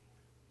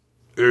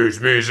Hey, it's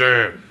me,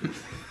 Sam.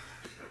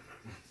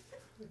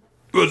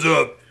 What's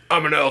up?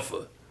 I'm an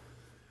alpha.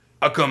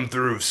 I come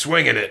through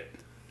swinging it.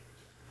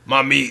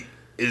 My meat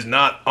is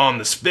not on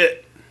the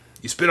spit.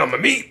 You spit on my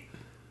meat,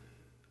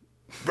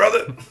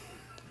 brother.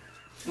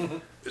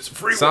 It's a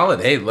free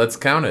Solid. Hey, let's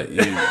count it.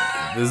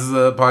 This is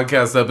a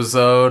podcast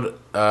episode.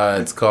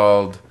 It's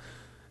called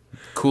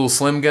Cool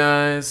Slim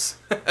Guys.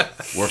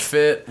 We're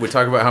fit. We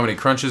talk about how many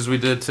crunches we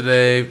did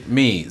today.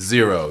 Me,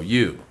 0.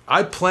 You.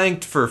 I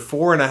planked for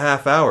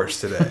 4.5 hours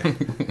today.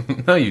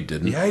 No, you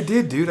didn't. Yeah, I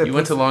did, dude. You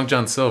went to Long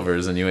John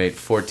Silver's and you ate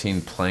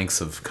 14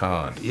 planks of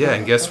cod. Yeah,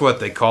 and guess what?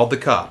 They called the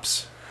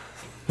cops.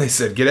 They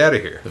said, "Get out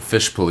of here." The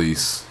fish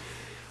police.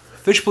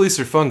 Fish police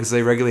are fun because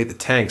they regulate the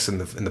tanks in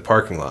the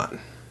parking lot.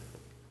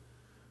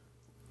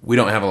 We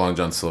don't have a Long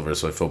John Silver,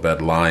 so I feel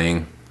bad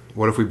lying.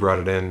 What if we brought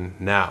it in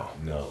now?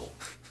 No.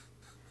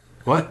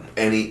 What?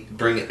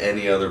 Bring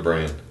any other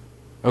brand.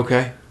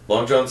 Okay.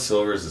 Long John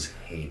Silver's is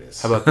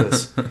heinous. How about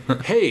this?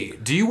 Hey,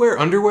 do you wear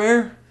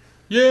underwear?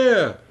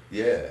 Yeah.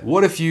 Yeah.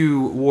 What if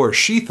you wore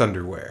sheath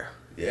underwear?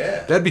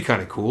 Yeah. That'd be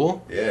kind of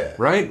cool. Yeah.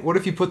 Right? What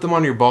if you put them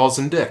on your balls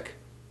and dick?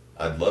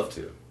 I'd love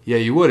to. Yeah,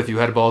 you would. If you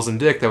had balls and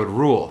dick, that would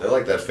rule. They're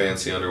like that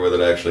fancy underwear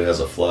that actually has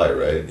a fly,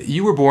 right?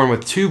 You were born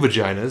with 2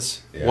 vaginas,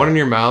 Yeah. one in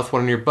your mouth,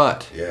 one in your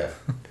butt. Yeah.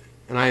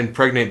 And I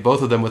impregnate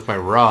both of them with my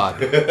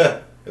rod.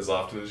 As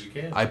often as you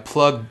can. I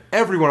plug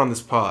everyone on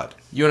this pod.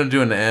 You want to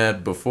do an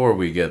ad before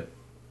we get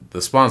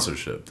the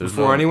sponsorship?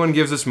 Before anyone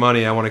gives us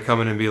money, I want to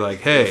come in and be like,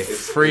 hey,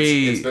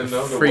 free been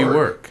known to free work.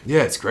 work.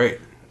 yeah, it's great.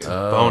 It's a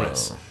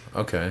bonus.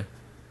 Okay.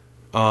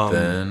 Um,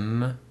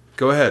 Then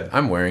Go ahead.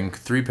 I'm wearing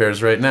 3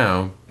 pairs right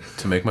now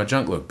to make my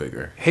junk look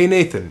bigger. Hey,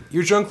 Nathan,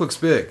 your junk looks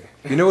big.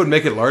 You know what would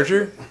make it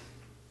larger?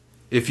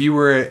 If you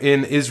were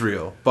in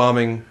Israel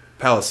bombing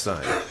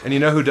Palestine. And you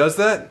know who does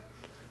that?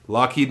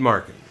 Lockheed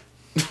Martin.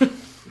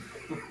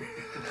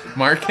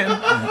 Markin?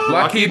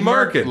 Lockheed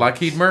Martin.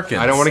 Lockheed Martin.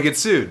 I don't want to get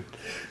sued.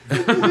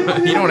 You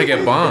don't want to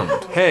get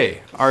bombed.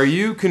 Hey, are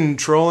you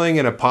controlling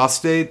an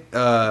apartheid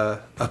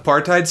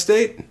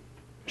state?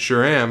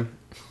 Sure am.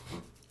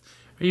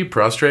 Are you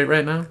prostrate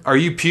right now? Are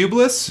you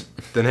pubeless?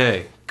 Then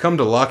hey, come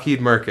to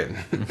Lockheed Martin.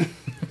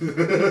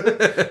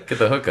 Get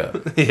the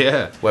hookup.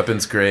 Yeah.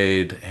 Weapons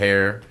grade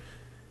hair.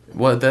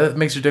 Well, that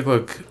makes your dick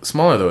look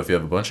smaller though if you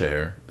have a bunch of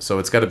hair. So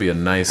it's got to be a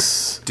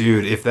nice.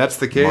 Dude, if that's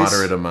the case,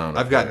 Moderate amount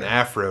of I've got an hair.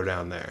 afro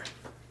down there.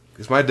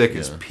 Because my dick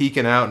is Yeah.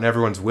 peeking out and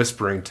everyone's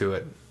whispering to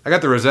it. I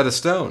got the Rosetta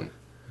Stone.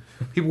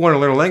 People want to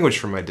learn a language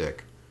from my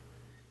dick.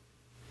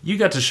 You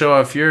got to show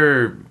off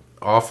your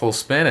awful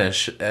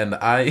Spanish, and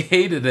I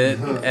hated it,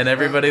 and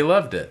everybody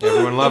loved it.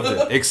 Everyone loved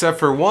it. Except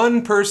for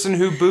one person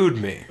who booed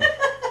me.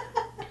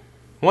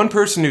 One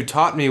person who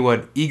taught me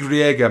what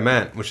Y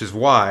meant, which is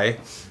Y.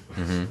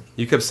 Mm-hmm.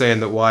 You kept saying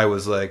that Y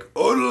was like,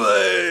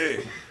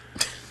 Odele!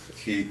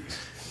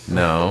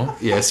 No.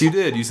 Yes, you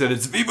did. You said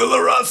it's Viva la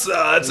Raza.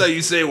 That's how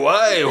you say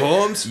Y,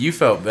 Holmes. You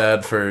felt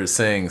bad for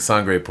saying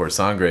sangre por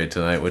sangre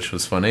tonight, which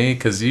was funny,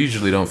 because you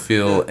usually don't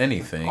feel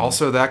anything.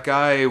 Also, that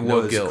guy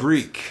was guilt.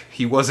 Greek.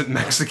 He wasn't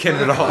Mexican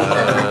at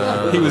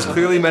all. He was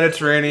clearly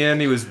Mediterranean.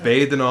 He was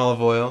bathed in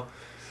olive oil.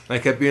 And I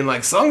kept being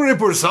like, sangre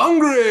por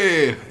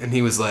sangre! And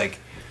he was like,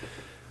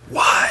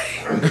 why?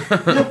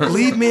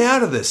 Leave me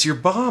out of this. You're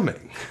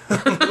bombing.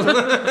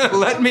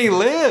 Let me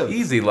live.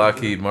 Easy,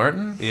 Lockheed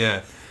Martin.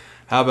 Yeah.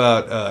 How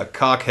about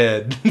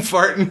cockhead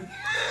farting?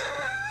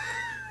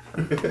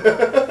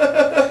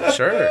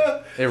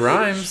 Sure, it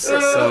rhymes,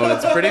 so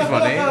it's pretty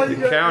funny.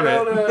 Count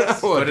it.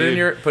 Put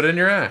it in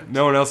your act.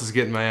 No one else is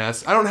getting my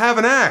ass. I don't have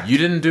an act. You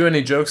didn't do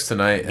any jokes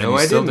tonight, and No, you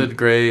I still didn't. did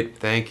great.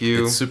 Thank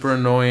you. It's super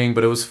annoying,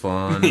 but it was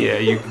fun. Yeah,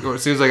 you.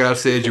 As soon as I got off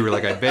stage, you were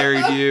like, "I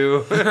buried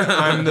you.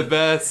 I'm the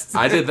best."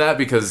 I did that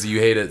because you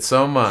hate it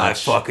so much. I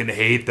fucking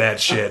hate that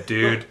shit,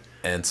 dude.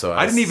 And so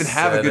I didn't even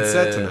have a good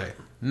set it. tonight.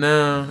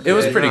 No, it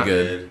was pretty not.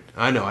 good.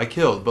 I know, I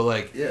killed, but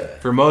like, Yeah.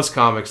 for most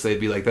comics, they'd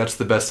be like, "That's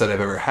the best set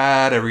I've ever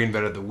had. I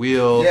reinvented the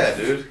wheel." Yeah,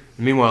 dude.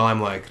 Meanwhile, I'm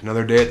like,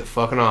 another day at the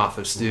fucking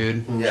office,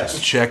 dude. Yeah.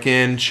 Just check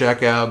in,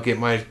 check out, get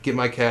my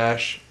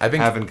cash. I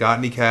think- haven't got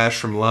any cash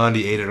from Lund.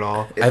 He ate it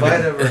all. If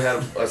I'd ever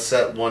have a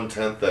set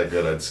 1/10 that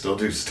good, I'd still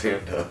do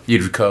stand-up.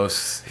 You'd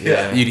coast.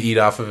 Yeah. You'd eat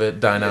off of it,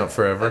 dine out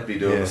forever. I'd be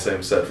doing Yeah. the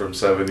same set from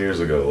 7 years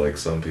ago, like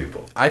some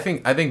people. I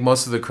think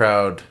most of the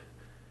crowd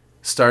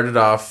started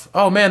off,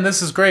 oh man,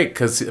 this is great,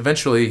 because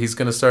eventually he's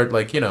gonna start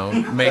making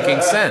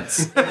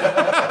sense.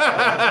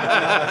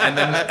 and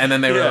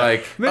then they were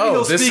like, Maybe oh,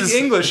 he'll this speak is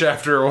English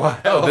after a while.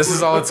 oh, this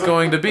is all it's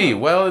going to be.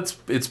 Well,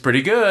 it's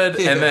pretty good.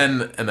 Yeah.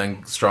 And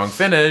then strong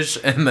finish,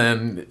 and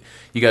then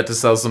you got to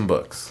sell some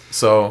books.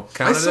 So I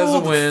count it as a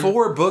sold win.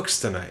 4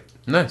 books tonight.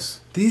 Nice.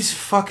 These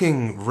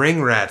fucking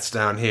ring rats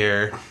down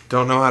here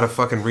don't know how to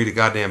fucking read a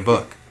goddamn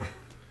book.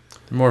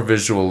 More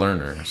visual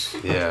learners.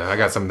 Yeah, I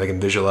got something they can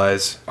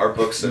visualize. Our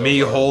book sales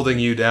Me are, holding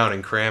you down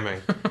and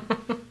cramming.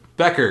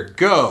 Becker,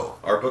 go.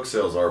 Our book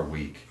sales are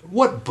weak.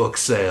 What book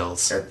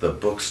sales? At the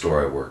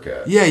bookstore I work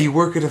at. Yeah, you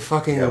work at a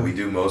fucking... Yeah, we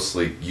do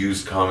mostly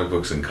used comic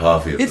books and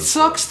coffee. It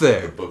sucks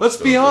there. The Let's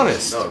be bookstore.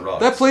 honest. No, it rocks.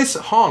 That place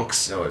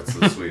honks. No, it's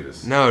the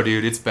sweetest. No,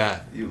 dude, it's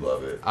bad. You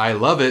love it. I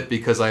love it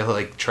because I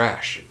like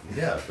trash.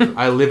 Yeah.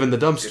 I live in the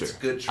dumpster. It's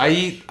good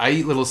I trash.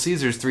 eat Little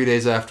Caesars 3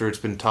 days after it's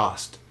been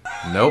tossed.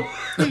 Nope.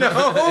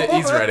 No.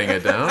 He's writing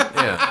it down.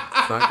 Yeah.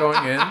 It's not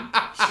going in.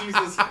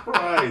 Jesus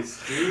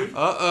Christ, dude.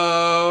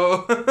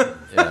 Uh-oh.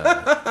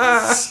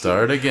 Yeah.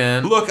 Start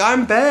again. Look,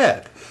 I'm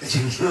bad.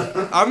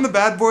 I'm the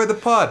bad boy of the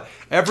pod.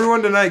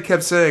 Everyone tonight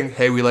kept saying,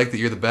 hey, we like that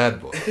you're the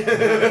bad boy.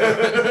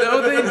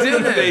 No, they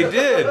didn't. They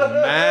did.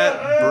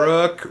 Matt,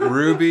 Brooke,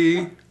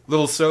 Ruby,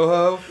 Little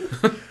Soho.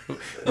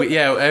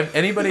 Yeah,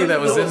 anybody that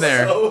was in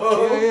there,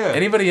 Yeah.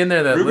 anybody in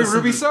there that listened,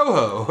 Ruby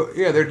Soho.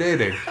 Yeah, they're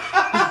dating.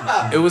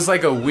 it was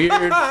like a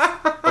weird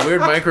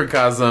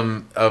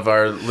microcosm of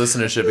our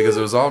listenership because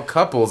it was all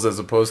couples as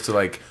opposed to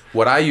like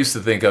what I used to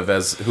think of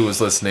as who was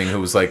listening,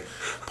 who was like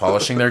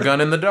polishing their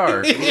gun in the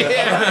dark.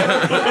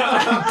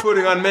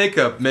 Putting on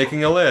makeup,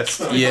 making a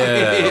list.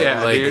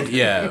 Yeah, dude.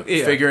 yeah,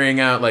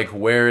 figuring out like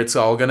where it's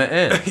all gonna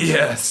end.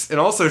 Yes. And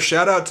also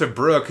shout out to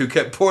Brooke who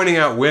kept pointing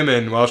out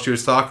women while she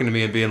was talking to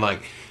me and being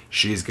like,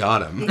 she's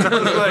got him. I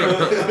was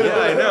like, yeah,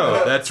 I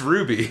know. That's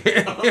Ruby.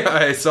 Yeah,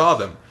 I saw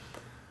them.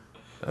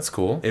 That's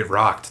cool. It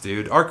rocked,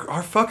 dude.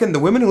 Our fucking, the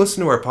women who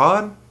listen to our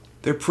pod,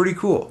 they're pretty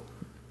cool.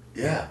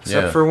 Yeah.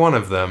 Except for one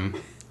of them.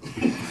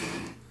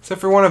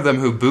 Except for one of them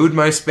who booed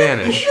my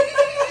Spanish.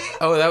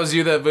 Oh, that was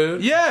you that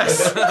booed?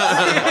 Yes!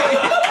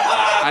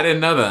 I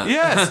didn't know that.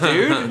 Yes,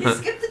 dude. You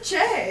skipped the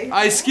Che.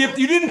 I skipped,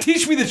 you didn't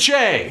teach me the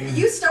Che.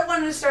 You still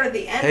wanted to start at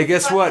the end. Hey,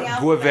 guess Fucking what?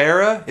 alphabet.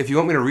 Guevara, if you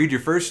want me to read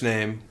your first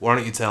name, why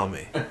don't you tell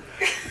me?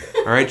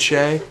 All right,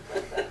 Che?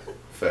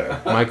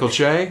 Fair. Michael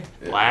Che?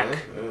 Black?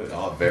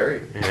 Oh,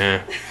 very.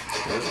 Yeah.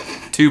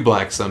 Too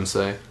black, some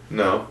say.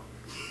 No.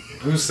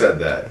 Who said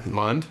that?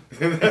 Lund?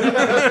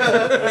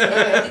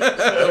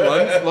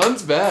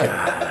 Lund's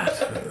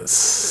bad.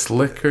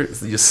 Slicker,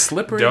 you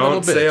slippery little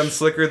Don't bitch. say I'm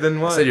slicker than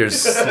what? Said you're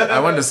I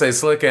wanted to say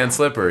slick and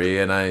slippery,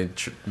 and I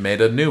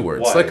made a new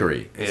word, Why?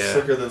 slickery. Yeah.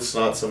 Slicker than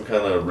snot, some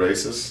kind of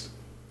racist?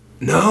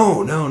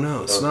 No.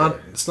 It's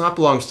Okay. not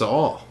belongs to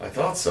all. I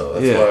thought so.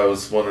 That's Yeah. why I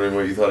was wondering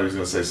what you thought he was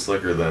going to say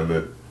slicker then.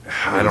 But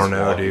I don't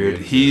know, dude.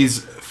 He's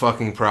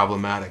fucking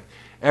problematic.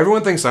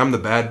 Everyone thinks I'm the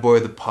bad boy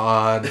of the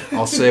pod.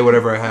 I'll say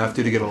whatever I have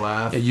to get a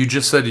laugh. Yeah, you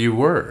just said you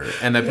were,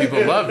 and that people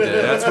loved it.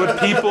 That's what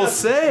people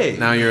say.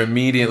 Now you're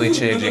immediately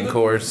changing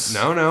course.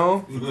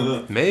 No.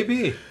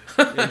 Maybe.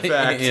 In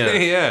fact, Yeah.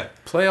 yeah.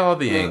 Play all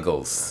the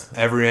angles.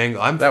 Every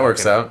angle. That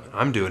works out.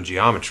 I'm doing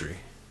geometry.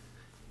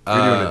 You're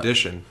doing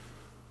addition.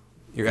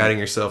 You're adding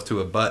yourself to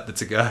a butt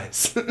that's a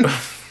guy's.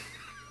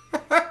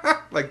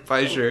 Like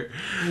pie shirt.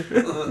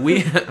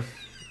 We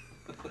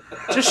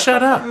just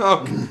shut up.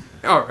 Okay.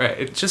 All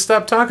right. Just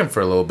stop talking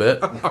for a little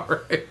bit. All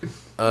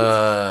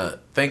right.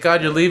 Thank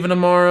God you're leaving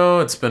tomorrow.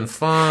 It's been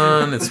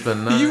fun. It's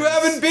been nice. You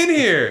haven't been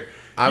here.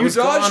 I You was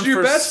dodged gone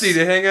your for bestie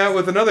to hang out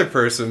with another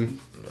person.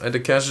 I had to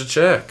cash a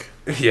check.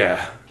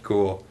 Yeah.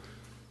 Cool.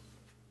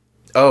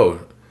 Oh,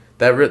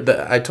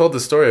 I told the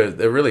story.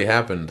 That really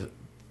happened.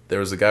 There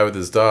was a guy with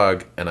his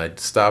dog, and I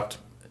stopped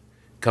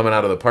coming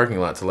out of the parking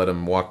lot to let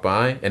him walk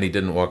by, and he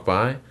didn't walk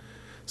by.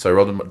 So I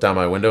rolled him down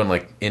my window and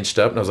like inched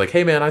up, and I was like,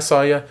 "Hey man, I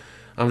saw you.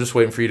 I'm just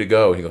waiting for you to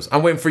go." He goes,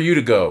 "I'm waiting for you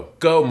to go.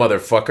 Go,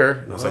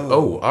 motherfucker." And I was like,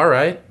 "Oh, all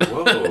right."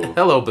 Whoa.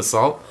 Hello,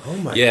 Basalt. Oh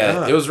my Yeah,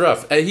 God. it was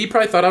rough. He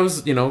probably thought I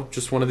was,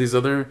 just one of these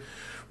other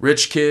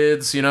rich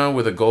kids,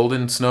 with a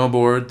golden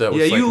snowboard that was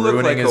Yeah, you look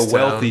ruining like his a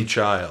wealthy town.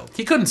 child.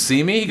 He couldn't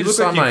see me. He You just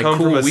look saw like you my come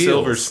cool from a wheels.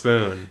 silver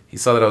spoon. He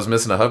saw that I was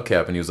missing a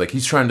hubcap, and he was like,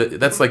 "He's trying to.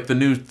 That's like the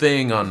new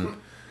thing on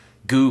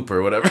Goop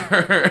or whatever."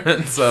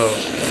 And so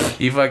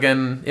he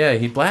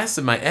he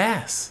blasted my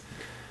ass.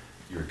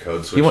 You were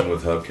code switching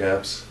with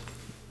hubcaps?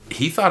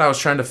 He thought I was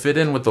trying to fit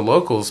in with the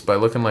locals by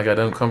looking like I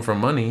don't come from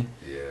money.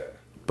 Yeah.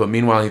 But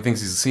meanwhile, he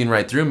thinks he's seen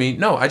right through me.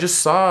 No, I just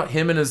saw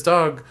him and his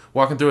dog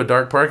walking through a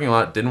dark parking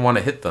lot, didn't want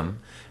to hit them.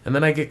 And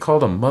then I get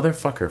called a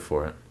motherfucker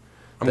for it.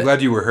 I'm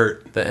glad you were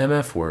hurt. The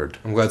MF word.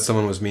 I'm glad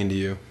someone was mean to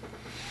you.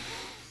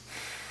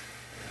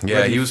 Yeah,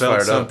 Glad he you was felt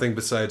fired up. something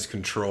besides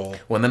control.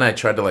 Well, and then I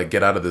tried to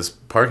get out of this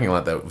parking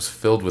lot that was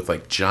filled with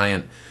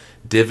giant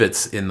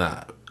divots in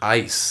the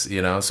ice,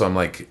 So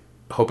I'm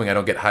hoping I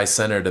don't get high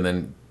centered and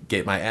then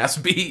get my ass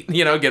beat,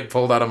 get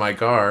pulled out of my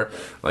car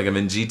like I'm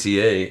in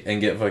GTA and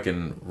get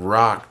fucking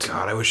rocked.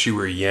 God, I wish you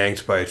were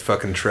yanked by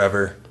fucking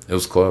Trevor. It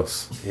was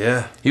close.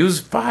 Yeah. He was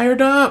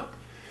fired up.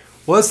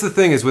 Well, that's the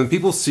thing is when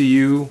people see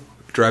you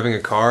driving a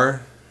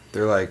car,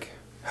 they're like,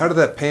 how did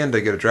that panda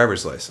get a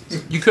driver's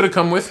license? You could have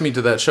come with me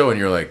to that show and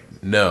you're like,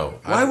 no.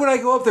 Why would I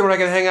go up there when I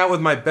can hang out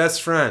with my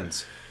best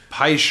friends?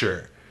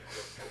 Peischer.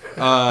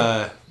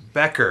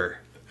 Becker.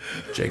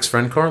 Jake's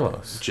friend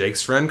Carlos.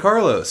 Jake's friend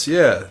Carlos.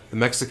 Yeah, the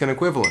Mexican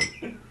equivalent.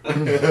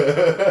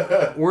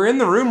 We're in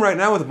the room right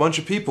now with a bunch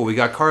of people. We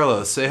got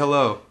Carlos. Say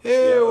hello.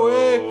 Hey,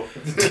 wey.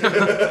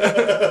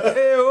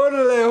 Hey,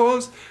 orale,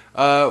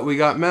 homes. We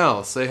got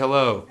Mel. Say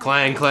hello.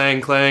 Clang,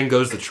 clang, clang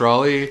goes the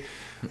trolley.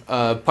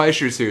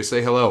 Peischer's here.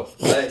 Say hello.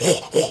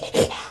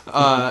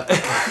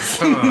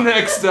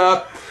 Next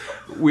up,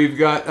 we've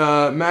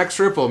got Max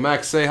Ripple.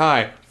 Max, say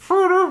hi.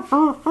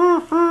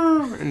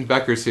 And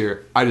Becker's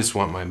here. I just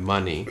want my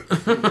money.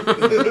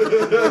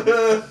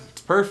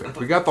 It's perfect.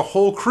 We got the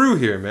whole crew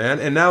here, man.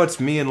 And now it's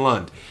me and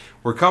Lund.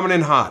 We're coming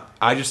in hot.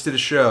 I just did a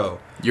show.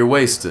 You're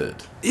wasted.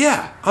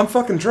 Yeah, I'm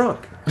fucking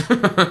drunk.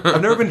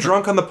 I've never been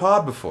drunk on the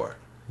pod before.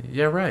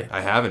 Yeah, right.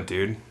 I haven't,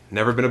 dude.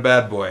 Never been a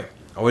bad boy.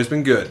 Always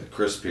been good.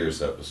 Chris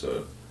Pierce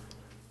episode.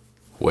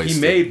 Wasted.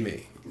 He made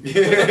me.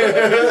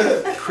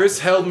 Chris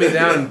held me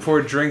down and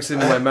poured drinks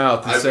into my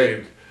mouth and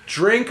said,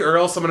 drink or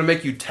else I'm going to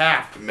make you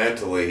tap.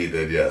 Mentally, he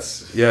did,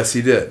 yes. Yes,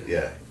 he did.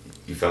 Yeah.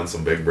 You found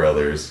some big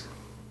brothers.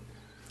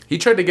 He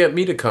tried to get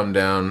me to come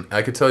down.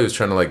 I could tell he was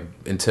trying to like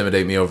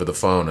intimidate me over the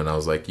phone, and I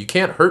was like, "You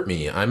can't hurt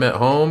me. I'm at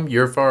home.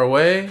 You're far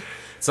away.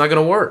 It's not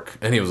gonna work."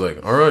 And he was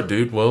like, "All right,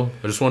 dude. Well,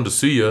 I just wanted to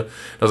see you." I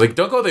was like,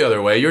 "Don't go the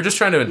other way. You're just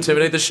trying to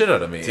intimidate the shit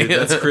out of me." Dude,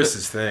 that's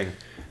Chris's thing.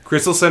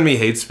 Chris will send me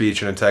hate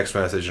speech in a text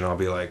message, and I'll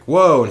be like,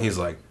 "Whoa," and he's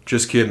like,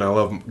 "Just kidding. I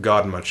love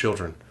God and my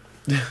children."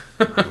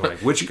 I'm like,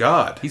 "Which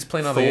God?" He's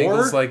playing all Thor? the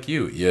angles like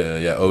you.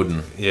 Yeah,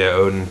 Odin. Yeah,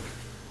 Odin.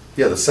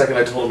 Yeah, the second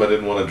I told him I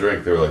didn't want to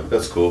drink, they were like,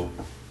 that's cool.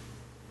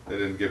 They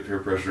didn't get peer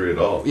pressure at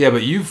all. Yeah,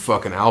 but you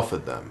fucking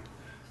alphaed them.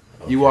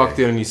 You walked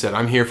in and you said,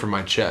 "I'm here for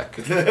my check,"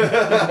 which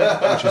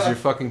is your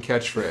fucking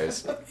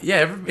catchphrase.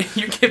 Yeah,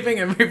 you're giving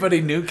everybody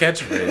new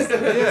catchphrases.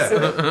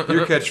 Yeah,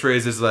 your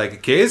catchphrase is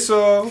like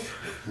queso.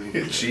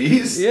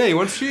 Cheese? Yeah, he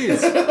wants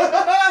cheese.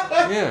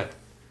 Yeah.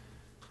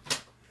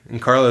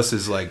 And Carlos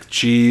is like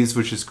cheese,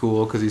 which is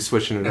cool because he's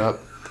switching it up.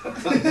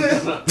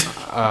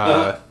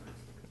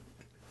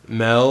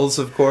 Mel's,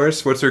 of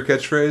course. What's her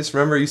catchphrase?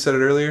 Remember you said it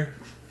earlier?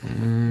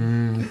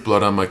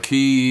 Blood on my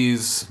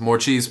keys. More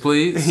cheese,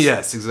 please.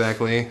 Yes,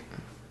 exactly.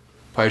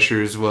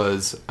 Peischer's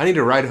was, "I need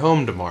a ride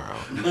home tomorrow."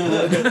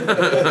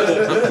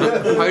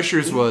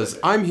 Peischer's was,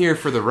 "I'm here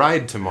for the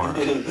ride tomorrow."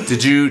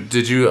 Did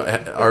you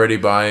already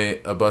buy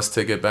a bus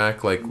ticket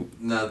back like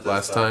Not this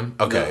last time?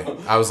 Okay. No.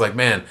 I was like,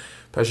 man,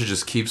 Pesha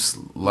just keeps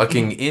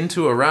lucking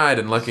into a ride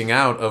and lucking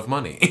out of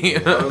money.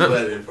 I was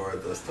waiting for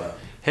it this time.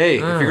 Hey,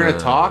 if you're going to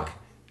talk,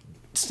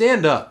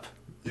 stand up.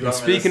 You And want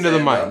me to speak into the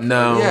stand mic. up?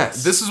 No,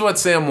 Yes. this is what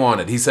Sam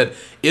wanted. He said,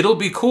 it'll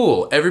be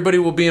cool. Everybody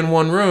will be in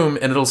one room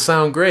and it'll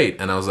sound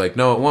great. And I was like,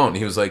 no, it won't. And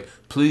he was like,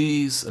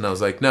 please. And I was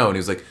like, no. And he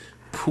was like,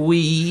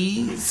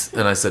 please.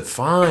 And I said,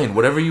 fine,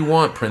 whatever you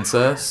want,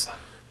 princess.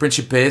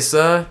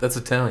 Principessa, that's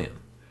Italian.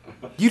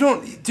 You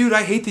don't, dude,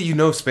 I hate that you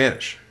know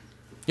Spanish.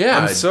 Yeah,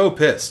 I'm so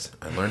pissed.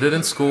 I learned it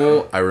in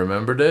school. I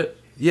remembered it.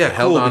 Yeah, I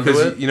held cool, on to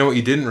because it. you know what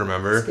you didn't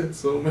remember? I'm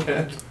so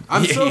mad.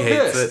 I'm so He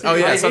hates pissed. it. Oh I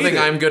yeah, hate something it.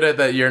 I'm good at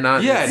that you're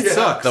not. Yeah, it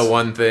sucks. The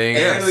one thing.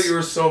 Yeah. I know you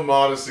were so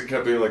modest and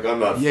kept being like, I'm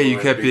not Yeah, you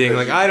fluent kept being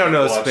because like, you "I don't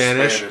know can't watch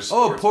Spanish."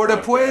 Oh, sports porta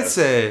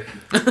podcasts."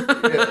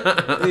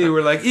 puese. You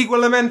were like,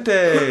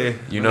 "Igualmente."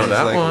 You know I was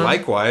that like, one.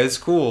 Likewise,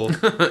 cool.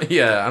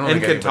 Yeah, I don't And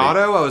think anybody-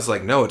 Cantado, I was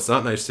like, "No, it's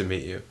not nice to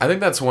meet you." I think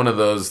that's one of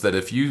those that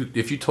if you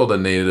told a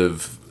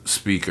native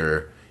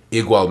speaker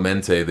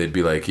igualmente, they'd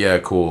be like, yeah,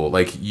 cool.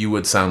 Like you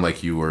would sound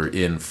like you were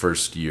in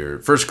first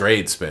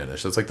grade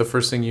Spanish. That's like the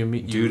first thing you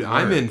meet. Dude,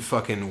 I'm in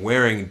fucking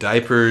wearing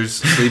diapers,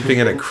 sleeping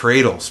in a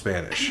cradle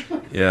Spanish.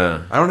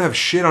 Yeah, I don't have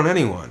shit on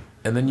anyone.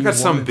 and then You you got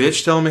some wanted-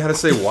 bitch telling me how to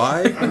say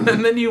why? and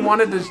then you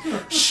wanted to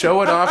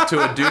show it off to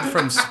a dude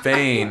from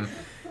Spain,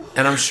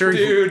 and I'm sure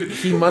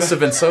he must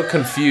have been so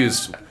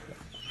confused.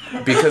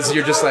 Because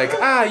you're just like,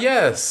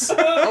 yes,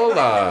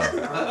 hola.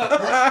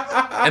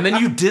 And then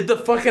you did the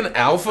fucking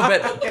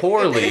alphabet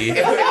poorly,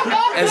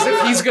 as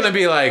if he's gonna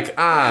be like,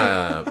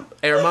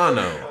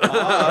 hermano.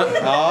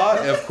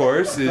 Of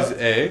course, is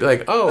A.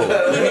 Like, oh,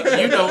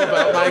 you know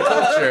about my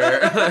culture.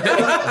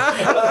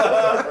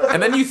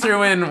 And then you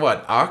threw in,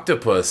 what,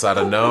 octopus out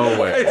of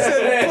nowhere. In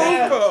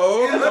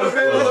the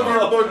middle of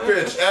your book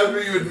pitch,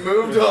 after you had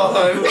moved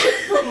on, in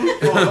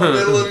the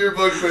middle of your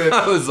book pitch.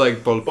 I was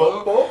like, "Pulpo."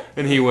 Pulpo?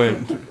 And he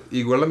went,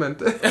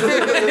 "Igualmente."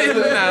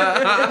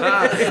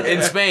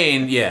 In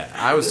Spain, yeah,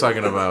 I was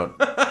talking about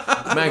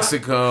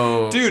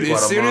Mexico. Dude,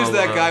 as soon as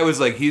that Guatemala. guy was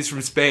like, "He's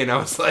from Spain," I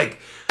was like,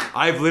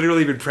 I've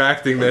literally been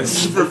practicing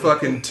this for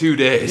fucking 2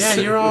 days. Yeah,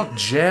 you're all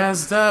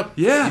jazzed up.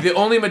 Yeah. The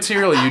only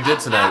material you did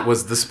tonight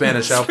was the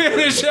Spanish alphabet.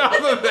 Spanish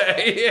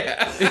alphabet,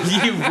 yeah.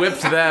 You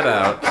whipped that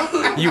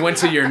out. You went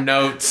to your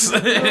notes.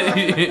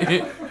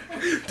 Dude,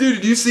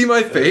 did you see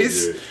my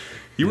face?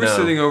 You were No.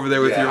 sitting over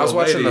there with Yeah, your I was old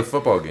watching lady. the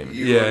football game.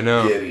 You Yeah, I were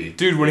know. giddy.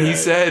 Dude, when he Yeah.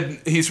 said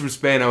he's from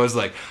Spain, I was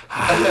like,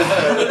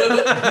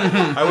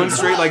 I went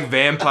straight like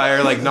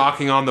vampire, like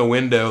knocking on the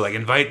window, like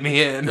invite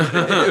me in.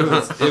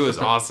 It was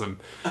awesome.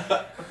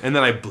 And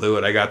then I blew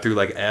it. I got through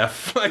like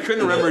F. I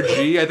couldn't remember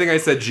G. I think I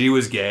said G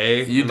was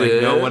gay. You and, like,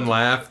 did. no one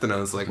laughed, and I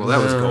was like, well, that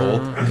was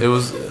gold. It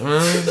was.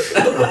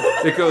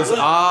 It goes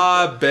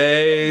A,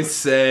 B,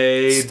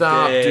 C,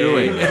 Stop D.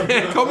 doing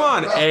it. Come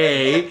on,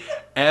 A,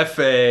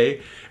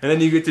 F-A, and then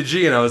you get to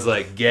G, and I was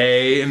like,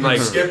 gay, and like...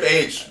 Skip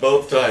H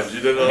both times. You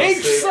didn't H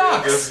understand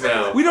sucks! just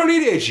now. We don't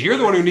need H. You're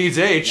the one who needs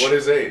H. What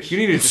is H? You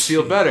need it to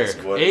feel better.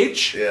 What-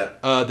 H? Yeah.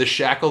 The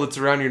shackle that's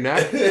around your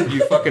neck?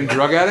 You fucking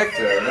drug addict?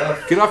 Fair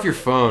enough. Get off your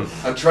phone.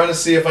 I'm trying to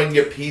see if I can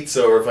get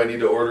pizza or if I need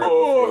to order.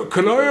 Oh, food.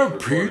 can I have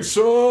pizza?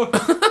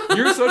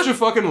 You're such a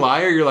fucking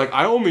liar. You're like,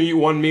 I only eat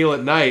one meal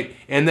at night,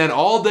 and then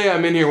all day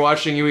I'm in here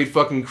watching you eat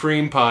fucking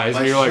cream pies, My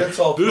and you're like, shit's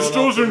all this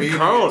thrown off the doesn't meeting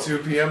count. at 2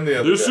 p.m. the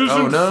other This day.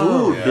 isn't no.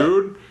 food, Yeah.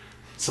 dude.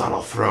 It's not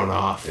all thrown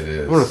off. It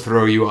is. I'm gonna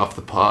throw you off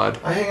the pod.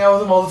 I hang out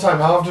with him all the time.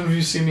 How often have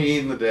you seen me eat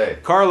in the day?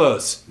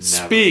 Carlos,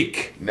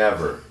 speak.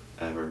 Never.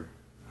 Ever.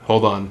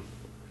 Hold on.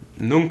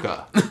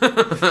 Nunca.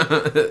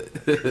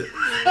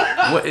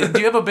 What, do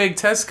you have a big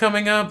test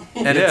coming up?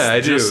 And Yeah, I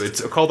do. just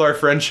It's called Our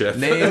Friendship.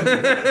 Name,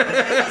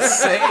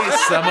 say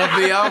some of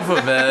the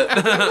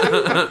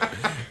alphabet.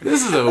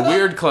 This is a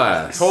weird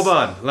class. Hold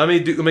on. Let me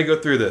go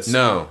through this.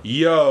 No.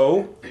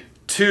 Yo,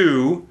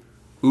 two,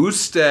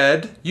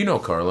 usted. You know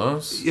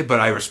Carlos. Yeah, but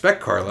I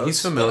respect Carlos.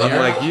 He's familiar.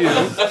 Unlike you.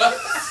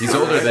 He's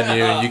older than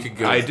you, and you could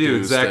go. I do,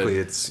 exactly.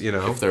 instead It's, you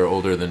know. if they're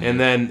older than you. And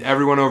then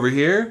everyone over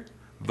here,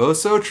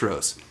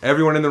 vosotros.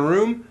 Everyone in the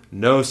room,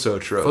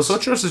 nosotros.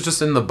 Vosotros is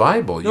just in the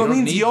Bible. You No, it don't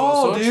means need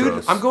y'all,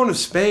 vosotros. dude. I'm going to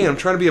Spain. I'm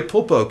trying to be a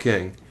pulpo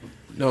king.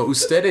 No,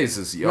 ustedes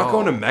is I'm y'all. not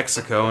going to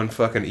Mexico and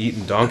fucking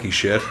eating donkey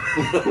shit.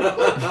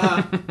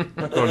 I'm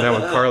not going down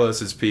with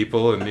Carlos's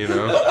people and, you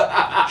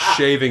know,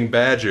 shaving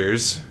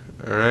badgers.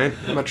 All right?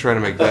 I'm not trying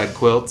to make bad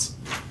quilts.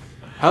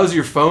 How's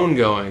your phone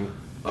going?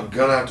 I'm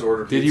gonna have to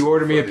order pizza. Did you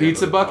order me a before the end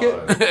pizza of the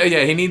bucket? pod.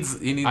 Yeah, he needs.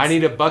 I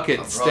need a bucket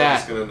I'm probably just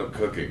stat. gonna end up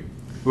cooking.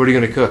 What are you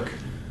going to cook?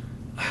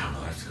 I don't know.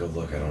 I have to go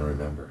look. I don't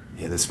remember.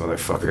 Yeah, this The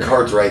motherfucker.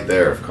 card's right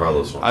there if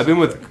Carlos wants. I've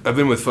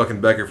been with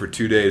fucking Becker for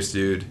 2 days,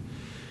 dude.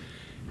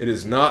 It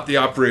is not the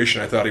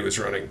operation I thought he was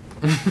running.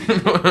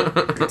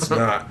 It's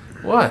not.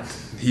 What?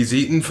 He's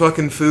eating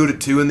fucking food at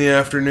 2 in the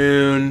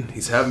afternoon.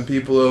 He's having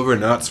people over,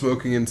 not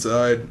smoking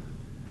inside.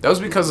 That was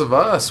because of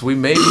us. We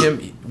made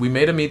him. We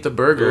made him eat the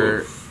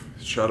burger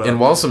Shut up. in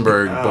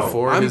Walsenburg Ow.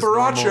 before I'm his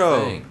normal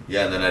Baracho. thing.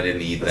 Yeah, and then I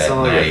didn't eat That that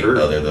sounded like a night hurt.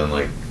 other than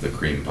like the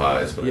cream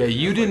pies. But I Yeah, didn't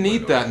you have, didn't like,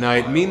 eat my that own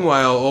night. pile.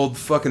 Meanwhile, old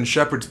fucking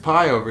shepherd's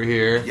pie over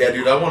here. Yeah,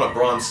 dude, I want a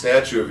bronze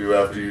statue of you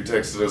after you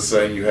texted us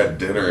saying you had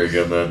dinner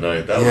again that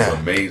night. That Yeah. was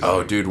amazing.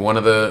 Oh, dude, one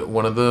of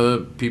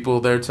the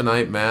people there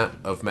tonight, Matt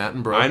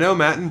and Brooke. I know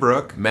Matt and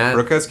Brooke. Matt-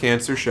 Brooke has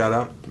cancer. Shout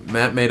out.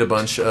 Matt made a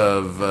bunch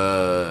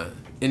of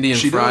Indian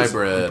She fry does.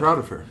 bread. I'm proud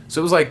of her. So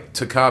it was like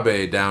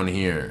Takabe down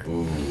here,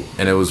 Ooh.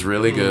 and it was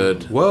really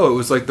good. Whoa, it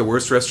was like the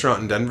worst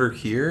restaurant in Denver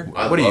here.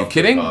 I What are you love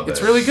kidding? Takabe.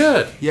 It's really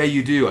good. Yeah,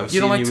 you do. I've You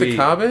seen don't like you eat.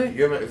 Takabe?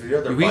 You, haven't, if you,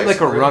 had their You eat like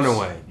bison a ribs?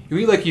 runaway. You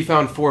eat like you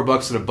found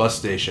 $4 at a bus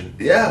station.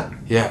 Yeah,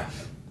 Yeah.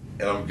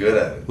 and I'm good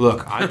at it.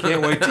 Look, I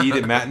can't wait to eat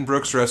at Matt and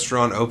Brooke's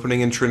restaurant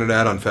opening in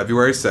Trinidad on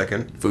February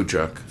 2nd. Food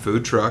truck.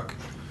 Food truck.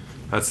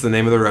 That's the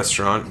name of the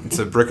restaurant. It's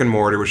a brick and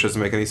mortar, which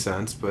doesn't make any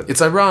sense, but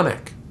It's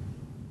ironic.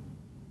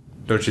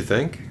 don't you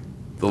think?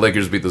 The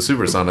Lakers beat the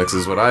Supersonics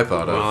is what I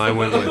thought Well, of. I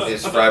went with.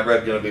 Is fry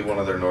bread going to be one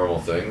of their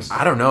normal things?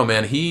 I don't know,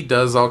 man. He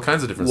does all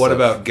kinds of different What stuff.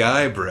 about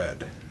guy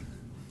bread?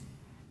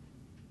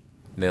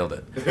 Nailed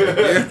it.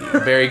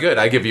 Very good.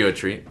 I give you a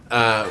treat.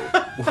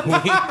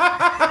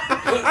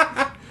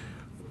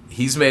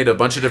 He's made a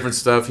bunch of different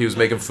stuff. He was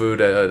making food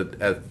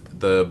at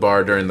the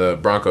bar during the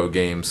Bronco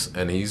games,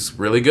 and he's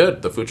really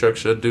good. The food truck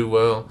should do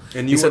well.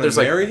 And he you said want there's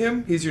to like marry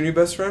him? He's your new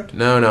best friend?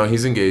 no,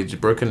 he's engaged.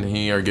 Brooke and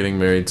he are getting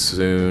married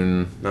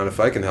soon. Not if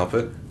I can help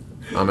it.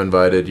 I'm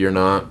invited. You're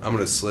not. I'm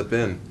gonna slip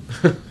in.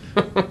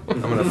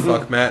 I'm gonna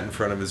fuck Matt in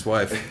front of his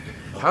wife.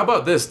 How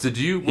about this? Did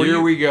you? Here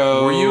we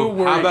go. Were you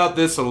worried? How about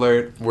this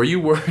alert? Were you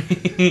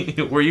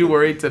worried? Were you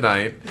worried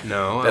tonight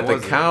No, that I the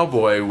wasn't.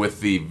 cowboy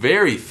with the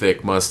very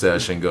thick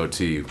mustache and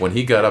goatee, when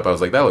he got up, I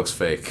was like, that looks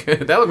fake.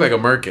 That looked like a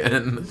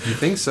merkin. You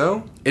think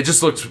so? It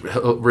just looked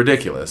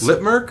ridiculous.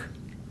 Lip merc?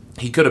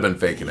 He could have been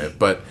faking it,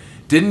 but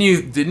didn't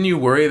you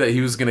worry that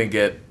he was gonna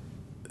get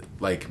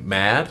like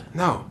mad?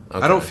 No.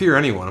 Okay. I don't fear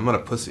anyone. I'm not a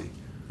pussy.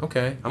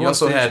 Okay. I'm you on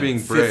also stage had being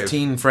brave.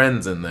 15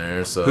 friends in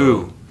there, so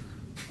Who?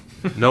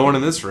 No one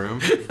in this room.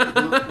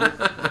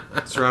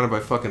 Surrounded by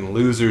fucking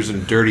losers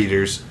and dirt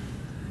eaters.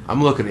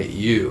 I'm looking at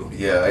you.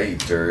 Yeah, I eat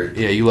dirt.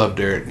 Yeah, you love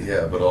dirt.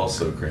 Yeah, but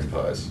also cream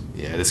pies.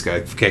 Yeah, this guy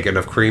can't get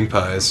enough cream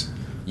pies.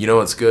 You know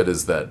what's good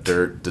is that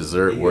dirt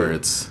dessert where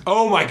it's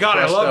Oh my god,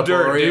 I crushed love up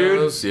dirt,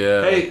 Oreos, dude.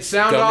 Yeah. Hey,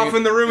 sound Gummy- off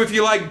in the room if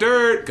you like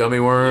dirt. gummy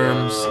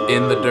worms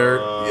in the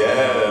dirt.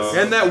 Yes.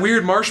 And that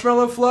weird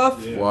marshmallow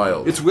fluff.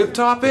 Wild. It's whipped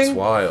topping. It's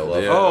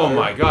wild. Yeah. Oh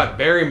my god,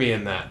 bury me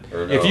in that.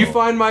 Or If you no.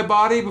 find my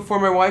body before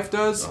my wife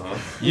does,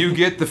 you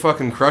get the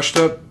fucking crushed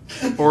up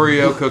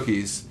Oreo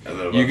cookies. And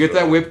then You get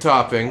that whipped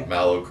topping.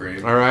 mallow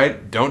cream. All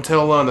right, don't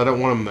tell Lund I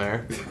don't want him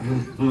there. I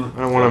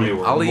don't want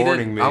him I'll eat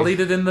mourning it. me. I'll eat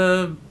it in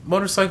the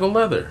motorcycle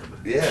leather.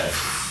 Yeah,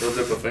 he'll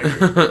dip a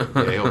finger.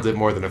 Yeah, he'll dip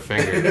more than a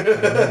finger.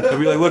 He'll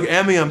be like, "Look,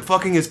 Emmy, I'm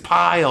fucking his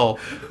pile."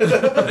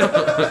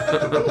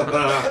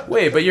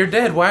 Wait, but you're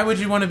dead. Why would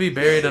you want to be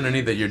buried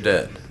underneath that you're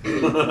dead?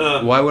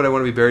 Why would I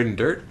want to be buried in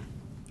dirt?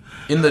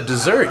 in the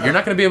dessert, you're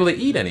not going to be able to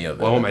eat any of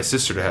it. Well, I want my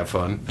sister to have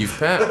fun. You've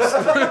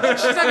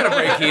passed. She's not going to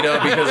break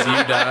keto because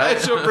you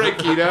died. She'll break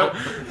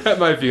keto at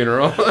my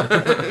funeral.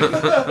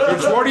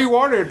 It's what he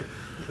wanted.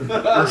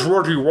 It's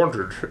what he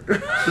wanted.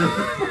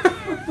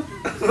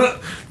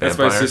 That's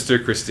my Vampire. sister,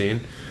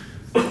 Christine.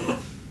 Vampire.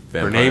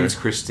 Her name's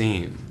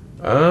Christine.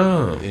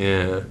 Oh,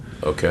 Yeah.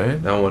 okay. I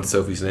don't want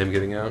Sophie's name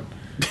getting out.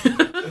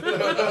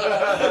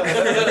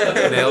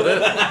 Nailed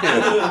it.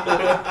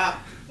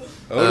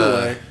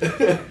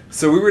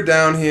 So we were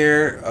down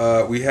here.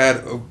 We had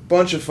a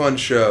bunch of fun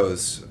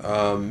shows.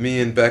 Me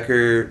and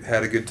Becker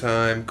had a good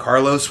time.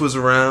 Carlos was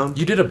around.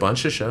 You did a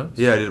bunch of shows?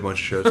 Yeah, I did a bunch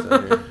of shows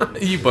down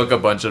here. You book a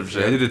bunch of I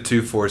shit. did a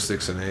 2, 4,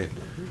 6, and 8.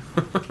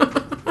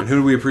 And who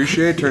do we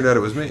appreciate? Turned out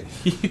it was me.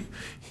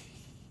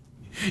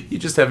 You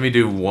just have me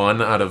do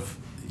one out of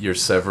your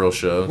several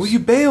shows. Well, you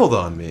bailed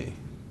on me.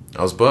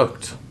 I was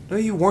booked. No,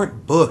 you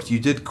weren't booked. You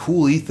did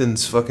Cool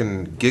Ethan's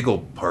fucking giggle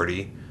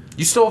party.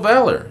 You stole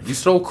Valor. You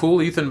stole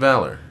Cool Ethan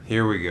Valor.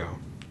 Here we go.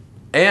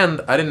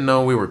 And I didn't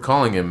know we were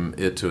calling him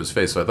it to his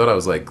face, so I thought I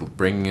was like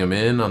bringing him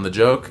in on the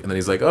joke. And then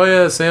he's like, "Oh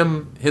yeah,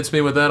 Sam hits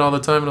me with that all the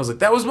time," and I was like,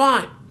 "That was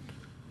mine."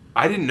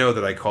 I didn't know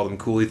that I called him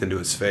Cool Ethan to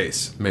his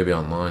face. Maybe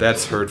online.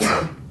 That's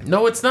hurtful.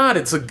 No, it's not.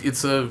 It's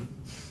a.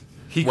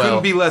 He Well,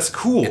 couldn't be less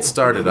cool. It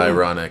started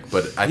ironic,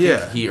 but I Yeah.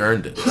 think he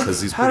earned it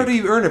because he's. How did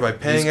he earn it? By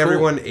paying He's cool.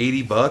 everyone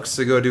 $80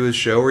 to go do his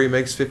show where he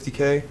makes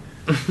 $50K?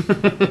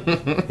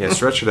 Yeah,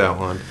 stretch it out,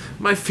 Lon.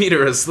 My feet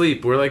are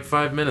asleep. We're like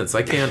 5 minutes.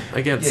 I can't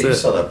Yeah, you sit.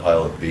 saw that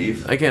pile of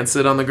beef. I can't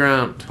sit on the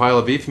ground. Pile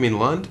of beef? You mean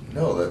Lund?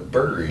 No, that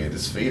burger he ate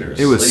his feet are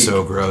It was asleep.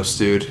 so gross,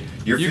 dude.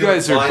 You're You feeling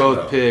guys are fine, both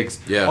though. pigs.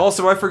 Yeah.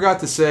 Also, I forgot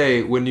to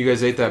say, when you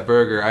guys ate that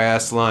burger, I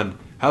asked Lund,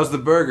 "How's the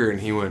burger?" And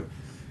he went,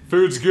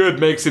 "Food's good,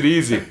 makes it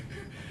easy."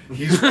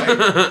 He's right.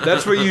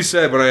 That's what you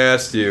said when I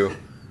asked you.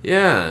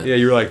 Yeah. Yeah,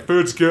 you were like,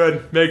 "Food's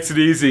good, makes it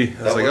easy." I was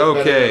That like,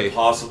 would've been an "Okay."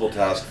 impossible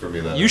task for me.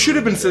 That You should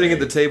have been sitting at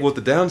the day table with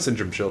the Down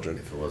syndrome children.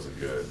 if it wasn't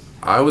good.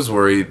 I was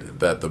worried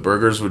that the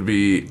burgers would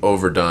be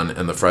overdone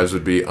and the fries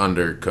would be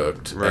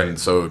undercooked, and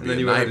so it would And be then a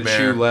you would have to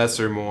nightmare. chew less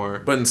or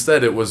more. But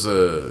instead, it was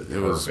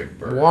Perfect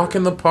burger. walk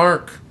in the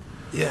park,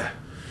 Yeah.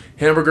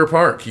 hamburger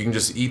park. You can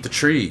just eat the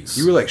trees.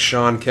 You were like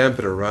Sean Kemp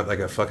at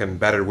a fucking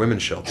battered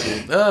women's shelter.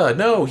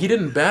 No, he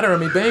didn't batter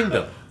him. He banged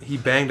him. He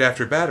banged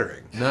after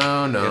battering.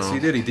 No. Yes, he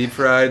did. He deep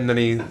fried and then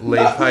he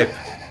laid pipe.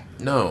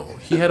 No,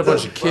 he had a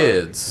bunch of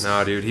kids.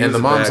 Nah, dude. He and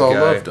was the a moms bad all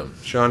guy. loved him.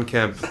 Sean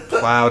Kemp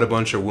plowed a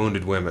bunch of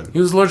wounded women. He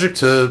was allergic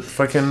to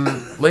fucking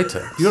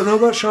latex. You don't know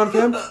about Sean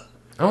Kemp?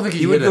 I don't think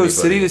He would hit go anybody.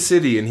 city to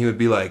city and he would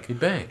be like, He'd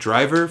bang.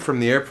 "Driver from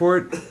the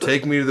airport,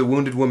 take me to the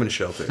wounded women's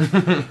shelter."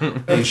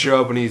 And he'd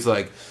show up and he's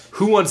like,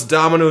 "Who wants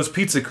Domino's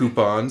pizza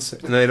coupons?"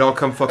 And they'd all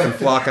come fucking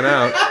flocking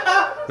out.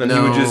 Then he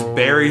would just No.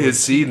 bury his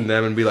seed in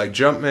them and be like,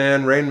 "Jump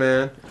man, Rain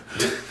Man."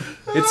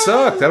 It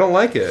sucked. I don't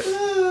like it.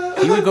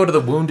 He would go to the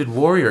Wounded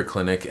Warrior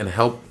Clinic and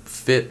help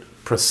fit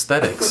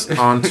prosthetics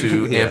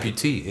onto Yeah.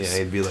 amputees. Yeah,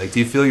 he'd be like, "Do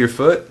you feel your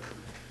foot?"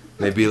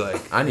 And they'd be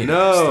like, I need a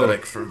no.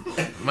 prosthetic for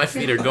my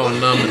feet are going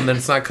numb and then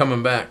it's not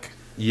coming back.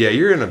 Yeah,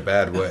 you're in a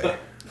bad way.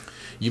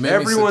 You made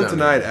Everyone me sit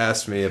down tonight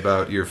asked me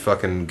about your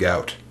fucking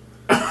gout.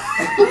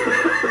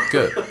 here.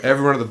 Good.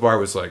 Everyone at the bar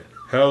was like,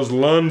 "How's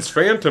Lund's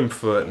phantom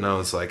foot?" And I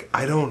was like,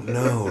 "I don't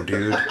know,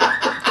 dude.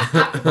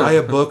 Buy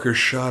a book or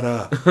shut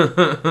up.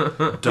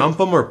 Dump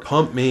them or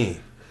pump me."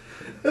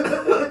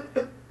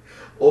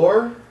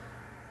 Or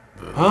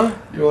Huh?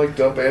 you like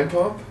dump and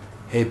pump?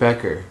 Hey,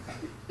 Becker,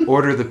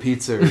 order the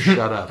pizza or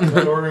shut up. I'm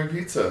not ordering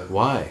pizza.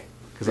 Why?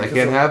 Because I Because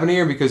can't I'm- have any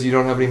or because you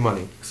don't have any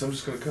money? Because I'm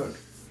just gonna cook.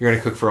 You're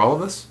going to cook for all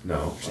of us?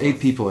 No. There's 8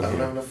 people in I don't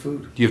here. have enough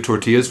food. Do you have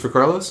tortillas for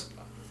Carlos?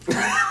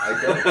 I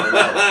don't.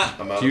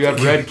 I'm out Do you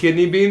have red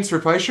kidney beans for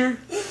Peischer?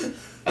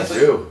 I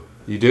do.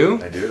 You do?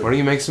 I do. Why don't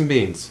you make some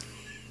beans?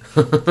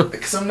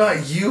 Because I'm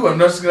not you. I'm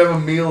not just gonna have a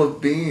meal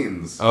of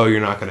beans. Oh, you're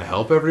not going to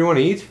help everyone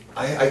eat?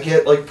 I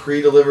get like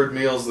pre-delivered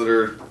meals that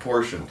are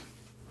portioned.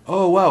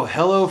 Oh, wow.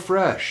 Hello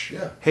Fresh.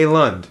 Yeah. Hey,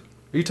 Lund,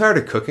 are you tired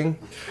of cooking?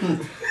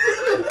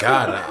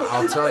 God,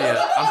 I'll tell you,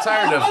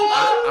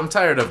 I'm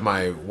tired of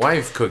my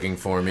wife cooking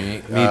for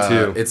me. Me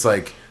too. It's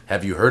like,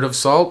 have you heard of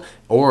salt?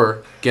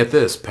 Or get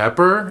this,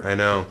 pepper? I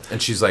know.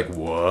 And she's like,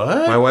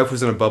 what? My wife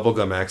was in a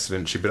bubblegum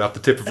accident. She bit off the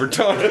tip of her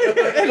tongue.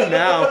 And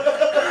now...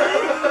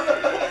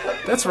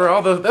 That's where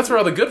all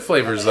the good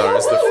flavors are.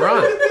 Is the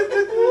front.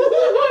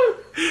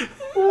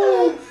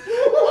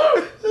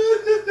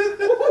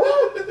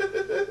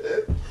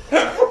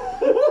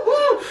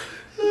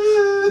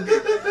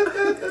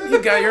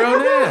 You got your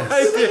own ass.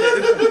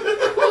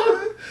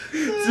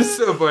 It's just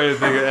so funny to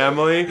think of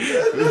Emily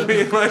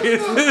being like,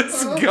 "Is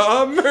this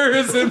gum or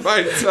is it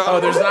my tongue?" Oh,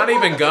 there's not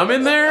even gum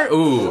in there?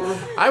 Ooh.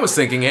 I was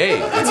thinking, hey,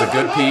 it's a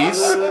good piece.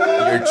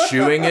 You're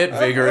chewing it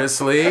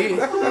vigorously.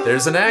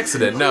 There's an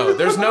accident. No,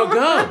 there's no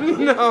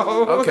gum.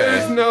 No, Okay.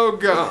 there's no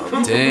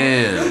gum.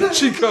 Damn.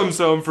 She comes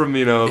home from,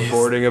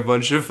 boarding a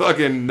bunch of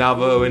fucking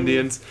Navajo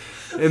Indians.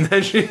 And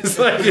then she's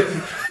like,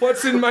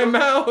 "What's in my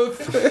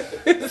mouth?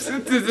 Is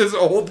it this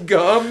old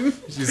gum?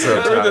 She's so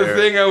Or the tired.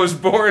 thing I was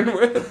born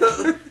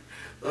with?"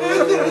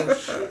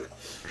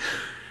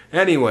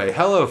 Anyway,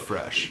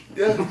 HelloFresh.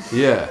 Yeah,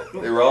 Yeah.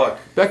 they rock.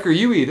 Becker,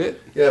 you eat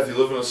it. Yeah, if you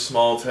live in a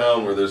small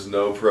town where there's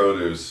no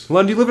produce.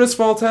 Lund, do you live in a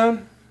small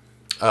town?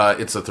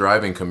 It's a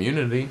thriving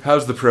community.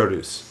 How's the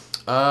produce?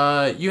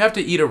 You have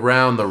to eat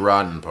around the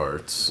rotten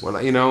parts. Well,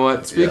 you know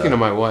what? Speaking Yeah. of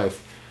my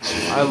wife,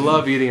 I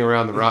love eating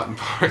around the rotten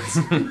parts.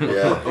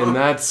 Yeah. And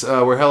that's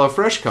where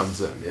HelloFresh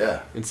comes in.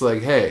 Yeah. It's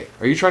like, hey,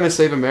 are you trying to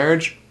save a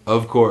marriage?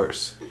 Of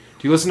course. Do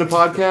you listen to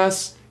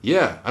podcasts?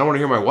 Yeah. I don't want to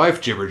hear my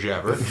wife jibber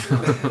jabber.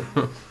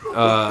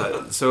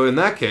 So in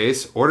that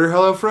case, order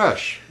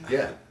HelloFresh.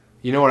 Yeah.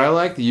 You know what I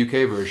like? The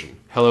UK version.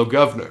 Hello,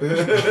 Governor.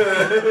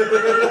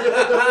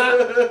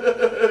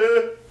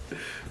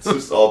 It's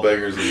just all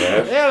bangers and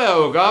mash.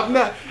 Hello,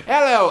 Governor.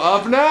 Hello,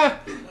 Governor.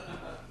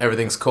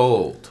 Everything's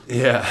cold.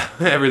 Yeah,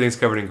 everything's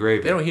covered in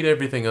gravy. They don't heat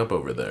everything up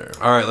over there.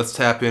 All right, let's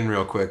tap in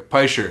real quick.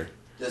 Peischer,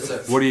 Yes,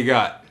 sir. what do you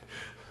got?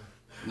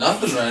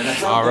 Nothing right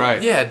now. All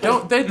right. Yeah,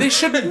 don't they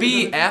shouldn't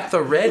be at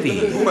the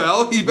ready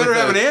Well, you better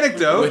have an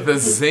anecdote. with a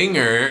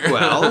zinger.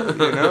 Well, you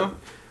know.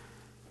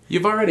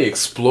 You've already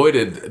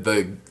exploited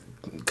the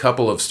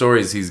couple of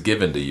stories he's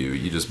given to you.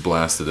 You just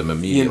blasted him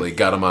immediately,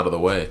 got him out of the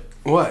way.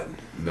 What?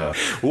 No.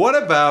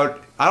 What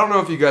about, I don't know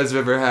if you guys have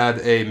ever had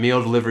a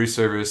meal delivery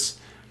service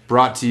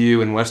brought to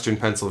you in Western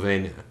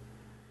Pennsylvania,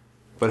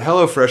 but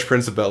HelloFresh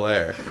Prince of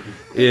Bel-Air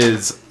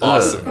is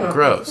awesome. Ugh,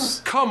 gross.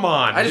 Come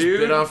on, I just dude.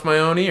 bit off my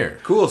own ear.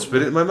 Cool,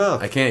 spit it in my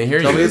mouth. I can't hear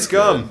Tell you. me it's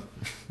gum.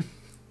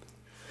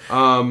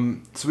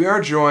 So we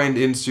are joined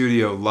in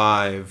studio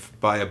live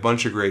by a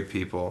bunch of great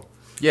people.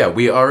 Yeah,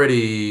 we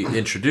already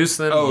introduced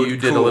them. Oh, You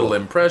did a cool. little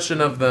impression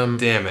of them.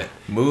 Damn it.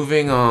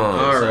 Moving on.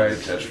 All right.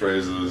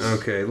 Catchphrases.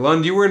 Okay,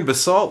 Lund, you were in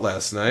Basalt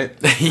last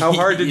night. How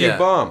hard did Yeah. you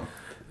bomb?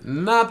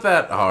 Not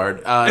that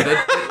hard.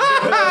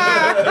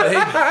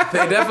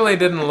 They definitely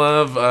didn't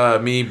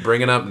love me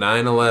bringing up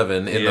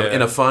 9/11 Yeah.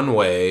 in a fun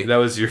way. That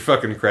was your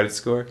fucking credit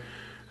score?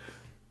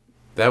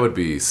 That would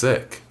be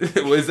sick.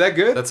 Was that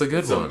good? That's a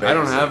good one. I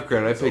don't have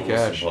credit. I It's pay almost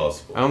cash.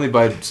 impossible. I only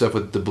buy stuff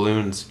with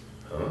doubloons.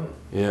 Oh.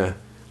 Yeah.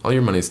 All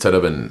your money's tied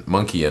up in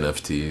monkey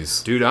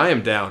NFTs. Dude, I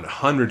am down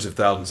hundreds of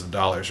thousands of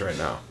dollars right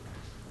now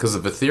Because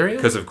of Ethereum?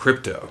 because of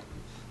crypto.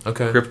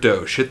 Okay.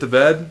 Crypto shit the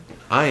bed.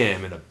 I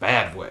am in a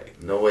bad way.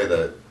 No way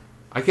that.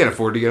 I can't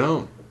afford to get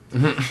home.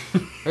 I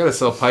gotta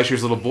sell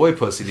Peischer's little boy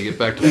pussy to get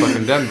back to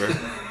fucking Denver.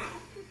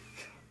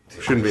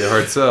 Shouldn't be a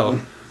hard sell.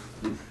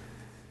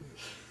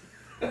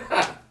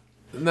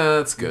 Nah,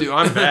 that's good. Dude,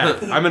 I'm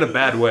bad. I'm in a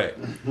bad way.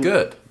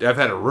 Good. I've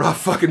had a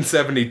rough fucking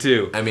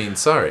 72. I mean,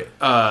 sorry.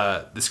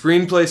 The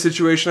screenplay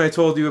situation I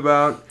told you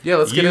about. Yeah,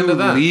 let's get You into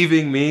that.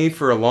 leaving me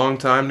for a long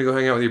time to go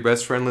hang out with your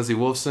best friend Lizzie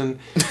Wolfson.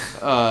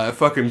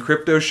 Fucking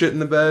crypto shit in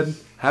the bed.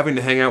 Having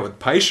to hang out with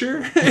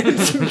Peischer.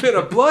 It's been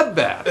a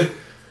bloodbath.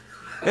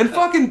 And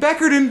fucking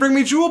Becker didn't bring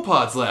me jewel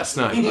pods last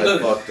night. I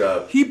fucked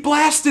up. He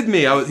blasted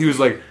me. He was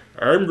like,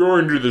 "I'm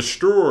going to the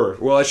store."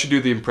 Well, I should do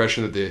the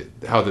impression of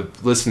how the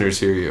listeners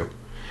hear you.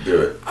 Do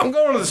it. I'm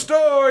going to the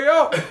store,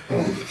 yo.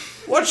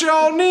 What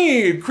y'all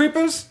need,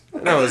 creepers?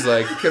 And I was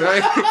like, can I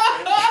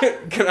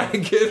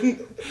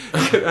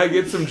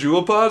get some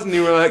jewel pods? And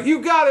you were like,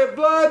 you got it,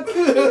 blood.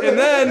 And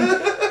then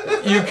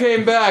you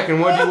came back, and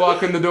what'd you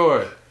walk in the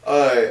door?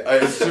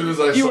 As soon as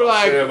I You saw were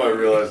like- Sam, I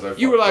realized I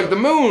You were fucked like, up. the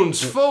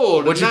moon's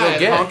full. What'd you go tonight,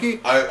 get? honky.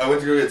 I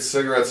went to go get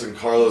cigarettes in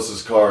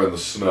Carlos's car in the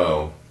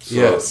snow. So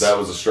Yes. that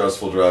was a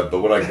stressful drive. But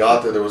when I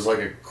got there was like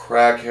a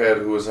crackhead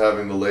who was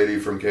having the lady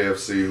from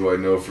KFC who I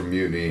know from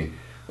Mutiny,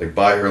 like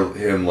buy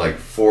him like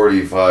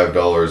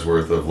 $45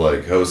 worth of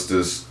like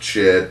Hostess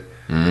shit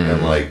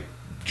and like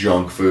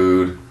junk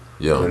food.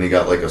 Yo. And he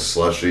got like a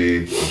slushie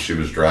and she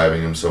was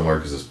driving him somewhere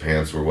because his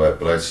pants were wet.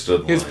 But I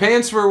stood His line.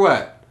 pants were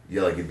wet.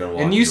 Yeah, like he'd been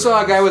walking And you saw a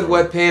around guy the with store.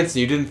 wet pants,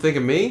 and you didn't think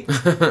of me?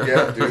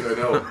 Yeah, dude, I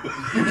know.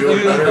 You're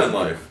doing better in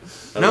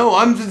life. No,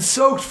 I'm been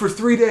soaked for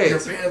 3 Your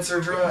days. pants are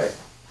dry.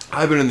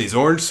 I've been in these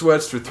orange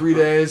sweats for 3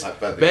 days, I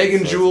bet they begging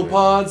suck, jewel man.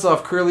 pods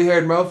off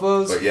curly-haired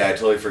mofos. But yeah, I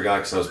totally forgot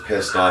because I was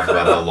pissed off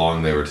about how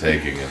long they were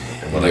taking.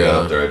 And when I got Yeah.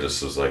 up there, I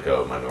just was like,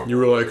 oh, my normal. You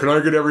were like, can I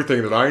get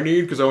everything that I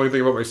need because I only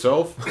think about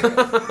myself?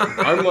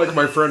 I'm like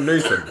my friend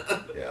Nathan.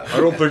 Yeah. I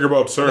don't think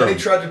about And then he Sam.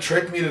 tried to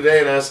trick me today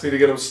and asked me to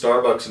get him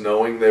Starbucks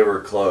knowing they were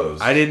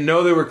closed. I didn't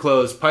know they were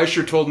closed.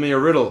 Peischer told me a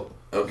riddle.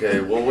 Okay,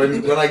 well,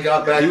 when I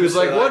got back... He was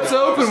like, said, what's I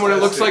know, I open was when it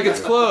looks like testing it's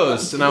it.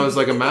 closed? And I was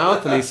like, a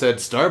mouth? And he said,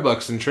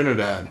 Starbucks in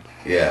Trinidad.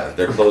 Yeah,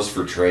 they're closed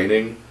for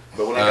training.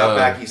 But when I got Oh.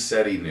 back, he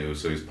said he knew,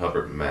 so he's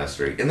puppet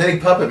mastery. And then he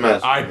puppet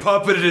mastered. I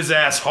puppeted his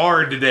ass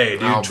hard today,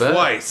 dude. I'll bet.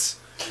 Twice.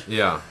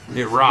 Yeah.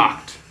 It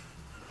rocked.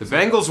 The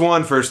Bengals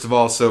won, first of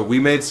all, so we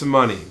made some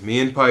money. Me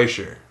and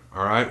Peischer.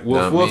 All right? Woof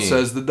Not woof me.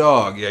 says the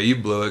dog. Yeah, you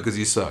blew it because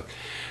you suck.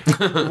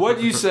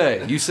 What'd you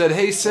say? You said,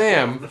 hey,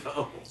 Sam,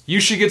 you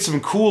should get some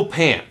cool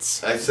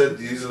pants. I said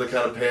these are the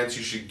kind of pants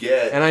you should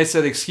get. And I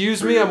said,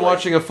 excuse me, I'm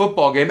watching a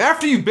football game.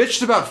 After you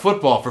bitched about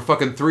football for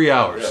fucking 3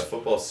 hours. Yeah,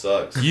 football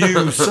sucks.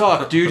 You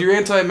suck, dude. You're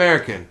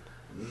anti-American.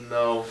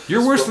 No. You're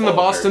just worse than the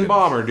football Boston Americans.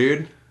 Bomber,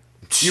 dude.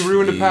 You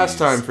ruined a Jeez.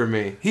 pastime for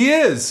me. He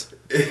is.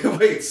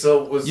 Wait,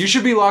 so was You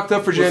should be locked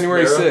up for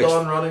January was 6th.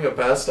 marathon running a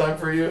pastime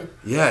for you?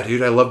 Yeah,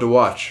 dude, I love to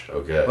watch.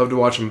 Okay. Love to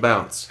watch him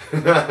bounce.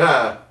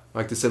 I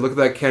like to say, look at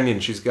that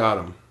Kenyan, she's got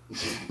him.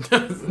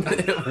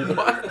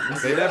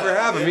 They never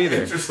have him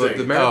either. Interesting. But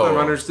the marathon Oh.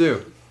 runners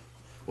do.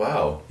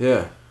 Wow.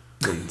 Yeah.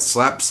 And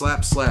slap,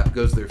 slap, slap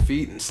goes their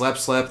feet, and slap,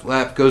 slap,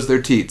 slap goes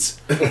their teats.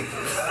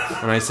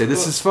 And I say,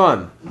 this is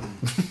fun.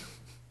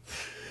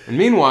 And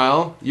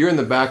meanwhile, you're in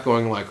the back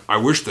going like, I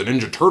wish the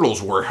Ninja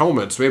Turtles wore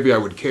helmets. Maybe I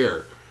would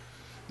care.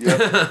 Yep.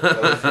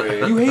 That was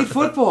me. You hate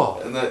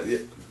football. And that,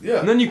 yeah.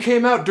 And then you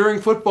came out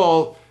during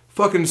football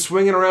fucking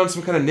swinging around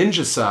some kind of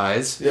ninja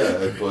size. Yeah,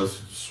 I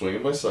was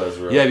swinging my size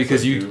around. Yeah,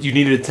 because Like you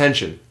needed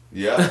attention.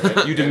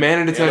 Yeah. You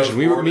demanded and I was attention.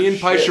 Me bored and as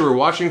Paisha shit. were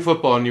watching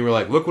football, and you were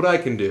like, "Look what I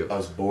can do." I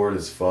was bored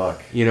as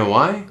fuck. You know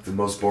why? The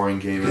most boring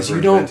game ever. Because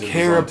you don't invented was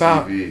care on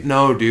about. TV.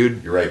 No,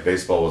 dude. You're right.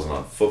 Baseball wasn't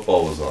on.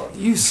 Football was on.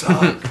 You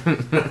suck.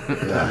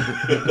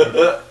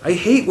 Yeah. I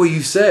hate what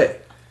you say.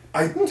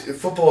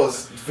 Football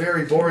is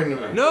very boring to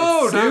me.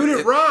 No, dude,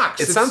 it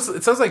rocks. It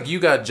sounds like you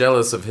got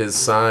jealous of his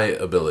sigh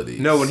abilities.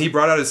 No, when he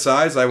brought out his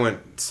size, I went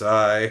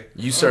sigh.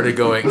 You started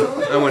going.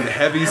 I went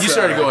heavy. You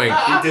started going.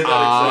 He did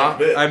that exact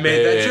bit. I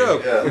made that Hey.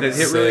 joke, Yeah. and it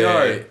hit really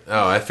hard.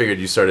 Oh, I figured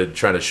you started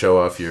trying to show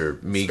off your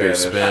meager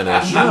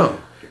Spanish. Spanish. No,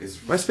 It's-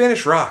 my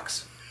Spanish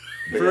rocks.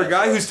 For a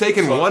guy who's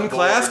taken So one I'm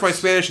class, bored. my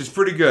Spanish is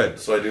pretty good.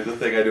 So I do the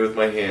thing I do with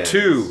my hands.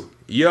 2,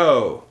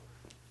 yo.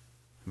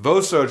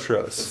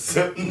 Vosotros.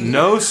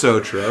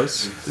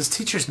 Nosotros. This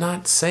teacher's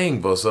not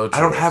saying vosotros.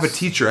 I don't have a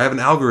teacher. I have an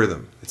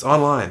algorithm. It's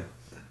online.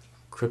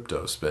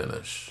 Crypto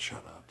Spanish. Shut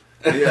up.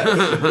 Yeah.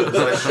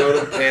 So I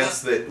showed him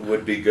pants that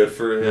would be good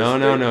for his. No,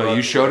 no, big no. butt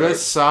You showed wear.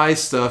 us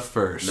size stuff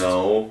first.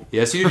 No.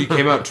 Yes, you did. You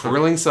came out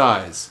twirling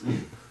size.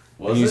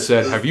 Was And you it?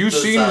 said, have you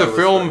seen side the was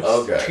film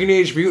okay.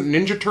 Teenage Mutant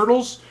Ninja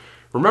Turtles?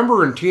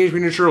 Remember in Teenage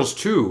Mutant Ninja Turtles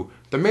 2,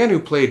 the man who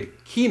played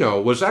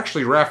Kino was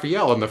actually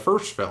Raphael in the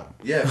first film.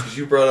 Yeah, because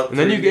you brought up. And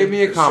then you gave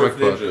me a comic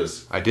book.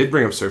 Ninjas. I did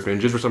bring up Surf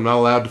Ninjas, which I'm not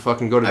allowed to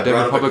fucking go to I Denver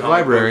brought up a Public comic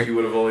Library. book you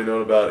would have only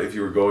known about if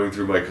you were going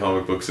through my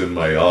comic books in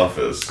my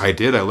office. I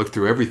did. I looked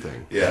through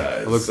everything.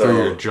 Yeah, I looked so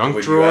through your junk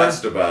when drawer. you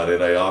asked about it,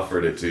 I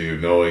offered it to you,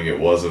 knowing it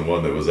wasn't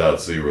one that was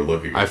out, so you were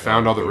looking. I at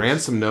found all the comic books.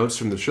 ransom notes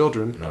from the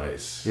children.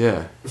 Nice.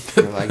 Yeah.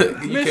 They're like,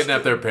 You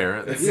kidnapped their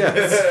parents.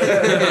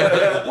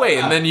 yeah. Wait,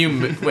 and then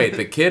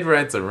the kid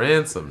writes a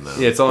ransom now.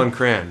 Yeah, it's all in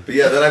crayon. But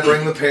yeah, then I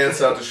bring the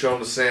pants out to show them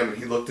to Sam, and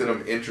he looked at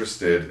them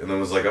interested, and then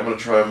was like, "I'm gonna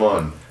try them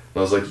on." And I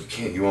was like, "You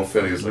can't, you won't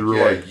fit." He was like, You were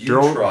 "Yeah, like, you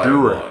 "Don't try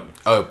do them it." on."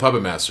 Oh,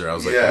 Puppet Master. I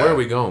was like, Yeah. where are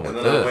we going And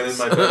with then this?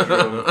 I went in my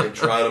bedroom and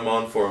tried them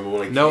on for him. And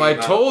when I No, came I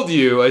out- told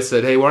you. I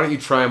said, hey, why don't you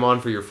try them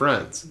on for your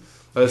friends?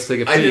 Let's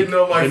take a peek. I didn't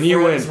know my and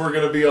you friends went, were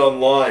gonna be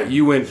online.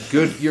 You went,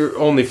 good, your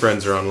only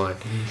friends are online.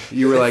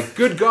 You were like,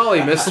 good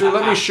golly, mister,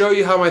 let me show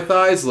you how my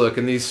thighs look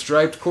in these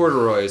striped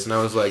corduroys. And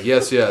I was like,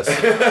 yes, yes.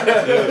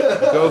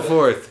 Go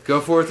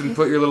forth and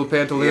put your little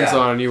pantaloons Yeah.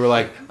 on. And you were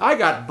like, I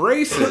got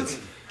braces.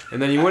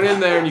 And then you went in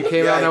there and you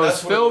came out and I was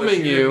that's what it filming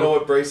You didn't know you.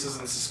 what braces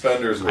and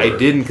suspenders were. I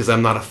didn't because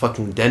I'm not a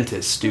fucking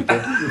dentist,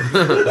 stupid.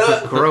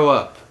 Grow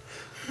up.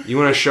 You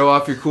want to show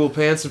off your cool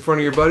pants in front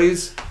of your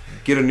buddies?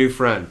 Get a new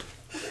friend.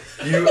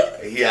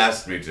 He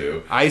asked me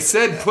to. I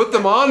said put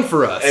them on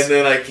for us. And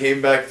then I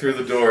came back through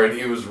the door and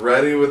he was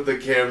ready with the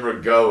camera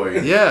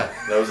going. Yeah.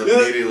 And I was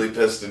immediately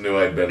pissed and knew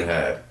I'd been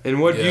had. And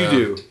what'd Yeah.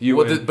 you do? You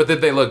Well, went- but did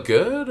they look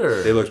good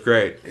or? They looked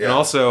great. And Yeah.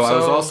 also, I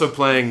was So- also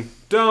playing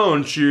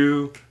Don't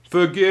You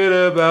Forget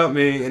About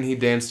Me, and he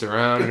danced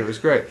around, and it was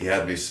great. He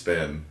had me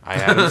spin. I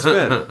had him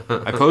spin.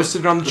 I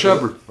posted it on the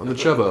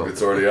Chubbo.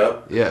 It's already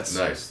up? Yes.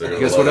 Nice. They're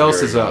gonna Guess love what else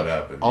hearing is what up?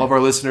 happened. All of our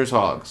listeners'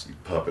 hogs. You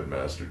puppet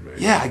mastered me.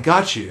 Yeah, I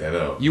got you. I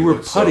know. You were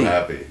look Putty. So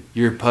happy.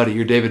 You're Putty.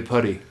 You're David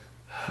Putty.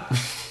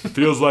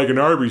 Feels like an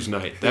Arby's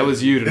night. That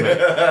was you tonight.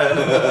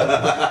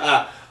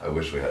 I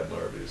wish we had an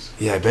Arby's.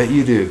 Yeah, I bet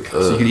you do.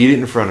 So you could eat it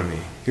in front of me.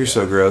 You're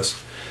so gross.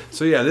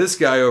 So yeah, this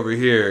guy over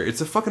here,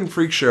 it's a fucking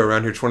freak show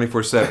around here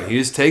 24/7. He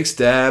just takes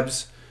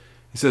dabs.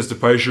 He says to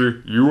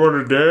Paisher, you want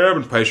a dab?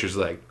 And Paisher's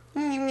like,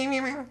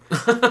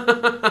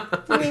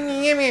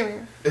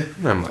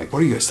 and I'm like, what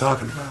are you guys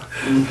talking about?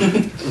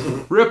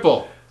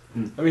 Ripple.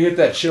 Let me hit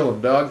that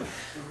chillin', dog.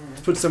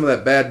 Let's put some of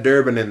that bad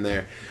Durban in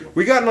there.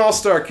 We got an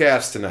all-star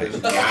cast tonight.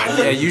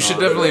 Yeah, you should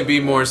definitely be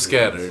more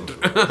scattered.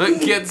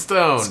 Get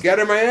stoned.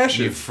 Scatter my You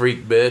ashes.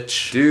 freak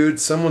bitch. Dude,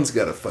 someone's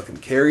got to fucking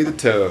carry the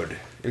toad.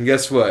 And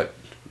guess what?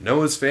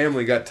 Noah's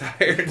family got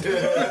tired.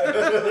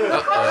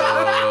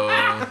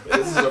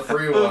 This is a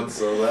free one,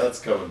 so that's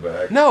coming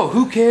back. No,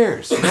 who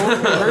cares? No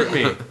one can hurt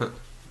me.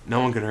 No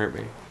one can hurt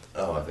me.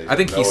 Oh, I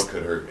think Noah he's-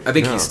 could hurt me. I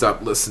think No. he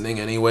stopped listening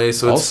anyway,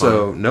 so it's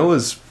Also,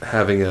 Noah's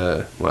having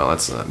a... Well,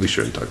 that's not... We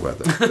shouldn't talk about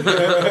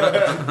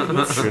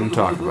that. Shouldn't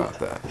talk about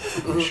that.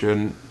 We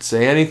shouldn't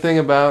say anything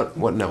about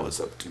what Noah's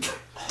up to.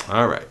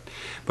 All right.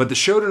 But the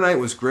show tonight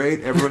was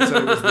great. Everyone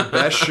said it was the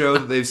best show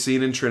that they've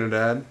seen in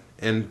Trinidad.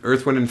 And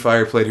Earth, Wind, and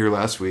Fire played here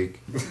last week.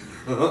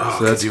 Oh,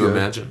 So that's could you good.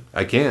 imagine?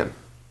 I can.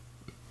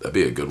 That'd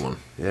be a good one.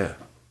 Yeah.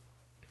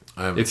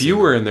 I haven't If seen you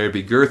it. were in there, it'd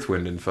be Girth,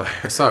 Wind, and I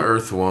Fire. saw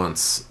Earth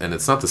once, and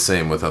it's not the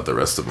same without the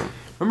rest of them.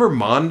 Remember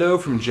Mondo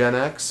from Gen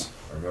X?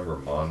 I remember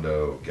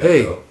Mondo.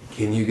 Hey, Gecko.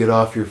 can you get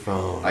off your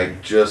phone?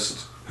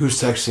 Who's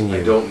texting you?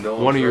 I don't know.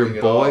 One of your Turning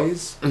it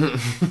boys?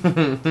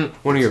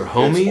 One of your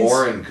homies? It's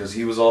Oren, because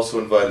he was also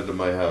invited to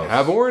my house.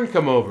 Have Oren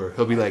come over.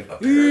 He'll be like,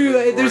 Apparently, "Ooh,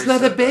 there's Rory not a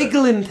said that.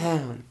 bagel in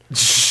town."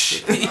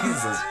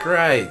 Jesus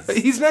Christ.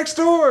 He's next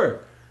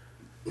door.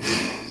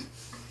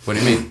 What do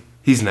you mean?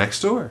 He's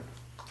next door.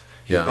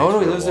 Yeah. Oh no,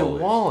 he we're lives at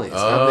Wally's. Wally's.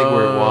 I think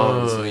we're at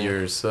Wally's. Oh,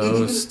 you're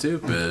so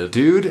stupid.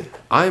 Dude,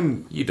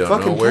 I'm You don't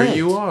fucking know where tanked.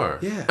 you are.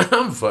 Yeah.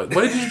 I'm What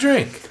did you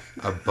drink?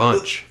 A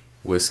bunch.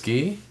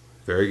 Whiskey,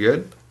 Very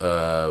good.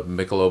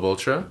 Michelob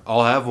Ultra,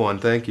 I'll have one,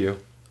 thank you.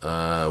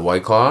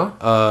 White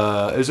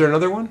Claw, Is there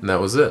another one? and that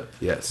was it.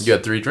 Yes. You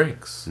had 3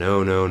 drinks.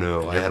 No.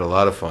 I had a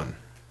lot of fun.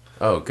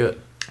 Oh,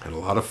 good. I had a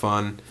lot of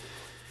fun.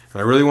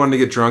 And I really wanted to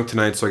get drunk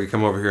tonight so I could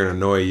come over here and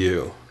annoy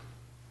you.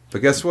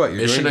 But guess what?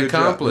 You're Mission doing a good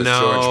job. accomplished,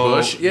 George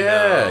Bush.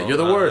 Yeah, you're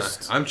the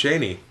worst. I'm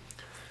Cheney.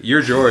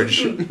 You're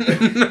George.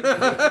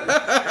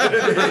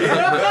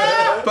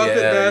 Puppet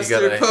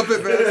master.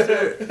 Puppet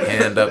master.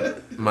 Hand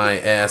up my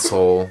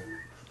asshole,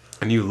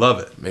 And you love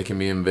it. making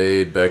me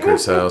invade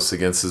Becker's house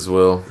against his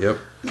will. Yep.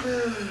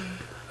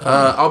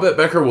 I'll bet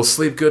Becker will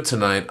sleep good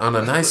tonight on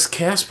a nice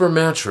Casper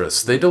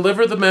mattress. They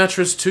deliver the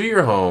mattress to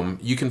your home.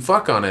 You can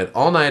fuck on it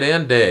all night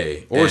and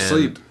day. Or and-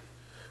 sleep.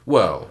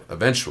 Well,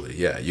 eventually,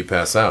 yeah, you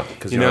pass out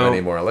because you, You don't have know,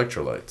 any more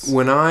electrolytes.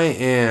 When I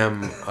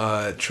am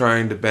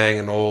trying to bang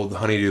an old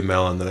honeydew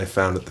melon that I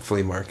found at the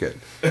flea market,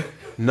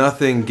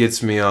 nothing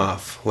gets me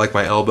off like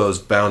my elbows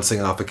bouncing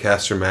off a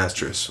Castor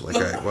mattress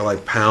while I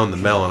pound the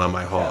melon on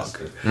my hog.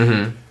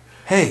 Mm-hmm.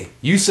 Hey,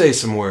 you say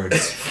some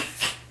words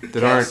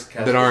that aren't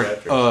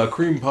Castor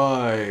cream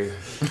pie,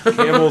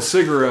 Camel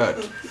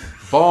cigarette,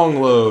 bong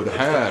load,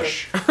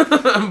 hash.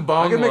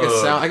 I can make a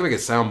sound. I can make a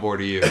soundboard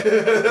of you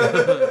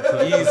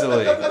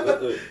easily.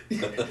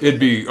 It'd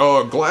be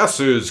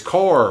glasses,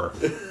 car,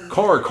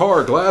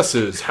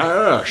 glasses,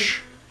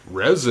 hash,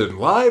 resin,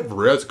 live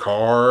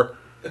car.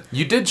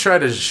 You did try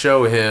to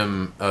show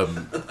him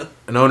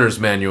an owner's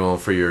manual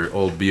for your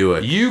old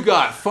Buick. You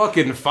got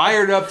fucking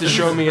fired up to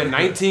show me a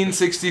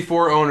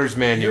 1964 owner's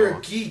manual. You're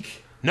a geek.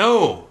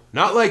 No,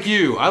 not like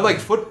you. I like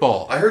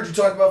football. I heard you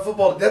talk about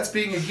football. That's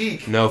being a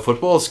geek. No,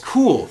 football's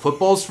cool.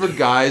 Football's for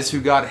guys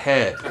who got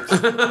head.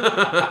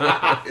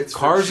 It's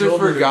Cars are children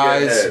for to get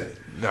guys. head.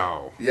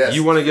 No. Yes.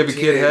 You want to give a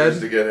kid teenagers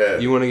head? To get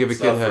head. You want to give a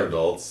It's kid not for head?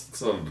 adults.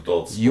 It's not an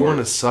adult sport. You want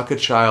to suck a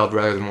child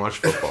rather than watch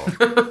football.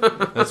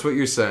 That's what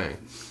you're saying.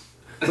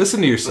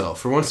 Listen to yourself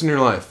for once in your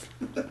life.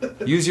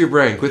 Use your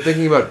brain. Quit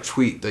thinking about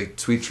sweet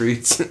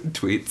treats.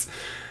 Tweets.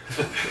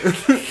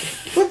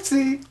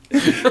 Whoopsie.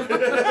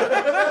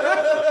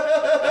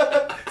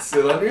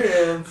 Sit on your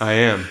hands. I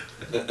am.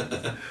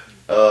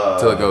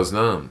 Till it goes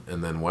numb,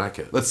 and then whack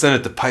it. Let's send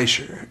it to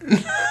Peischer.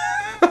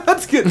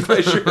 Let's get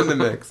Peischer in the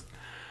mix.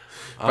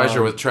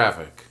 Pressure with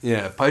traffic.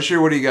 Yeah,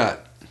 Peischer, what do you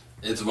got?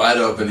 It's wide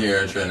open here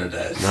in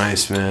Trinidad.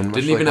 Nice, man. Much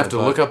Didn't like even my have to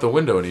butt. look out the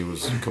window, and he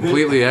was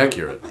completely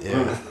accurate.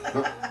 Yeah.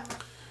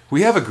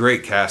 We have a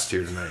great cast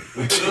here tonight.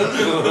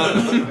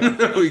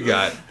 we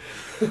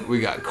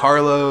got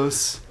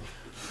Carlos.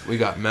 We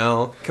got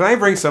Mel. Can I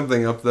bring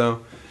something up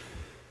though?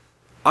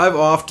 I've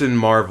often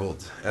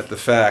marveled at the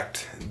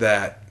fact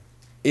that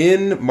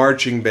in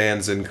marching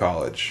bands in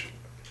college,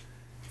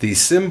 the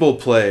cymbal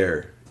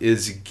player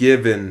is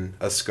given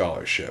a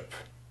scholarship.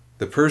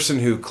 The person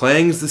who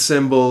clangs the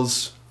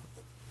cymbals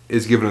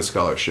is given a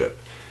scholarship.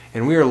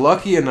 And we are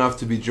lucky enough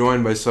to be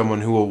joined by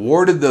someone who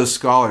awarded those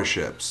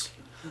scholarships.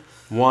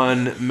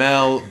 One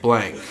Mel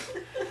Blank.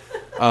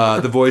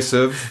 The voice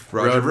of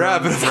Roger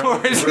Rabbit, of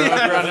course.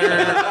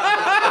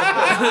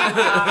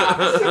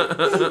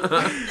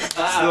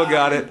 Still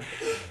got it.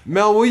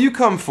 Mel, will you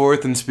come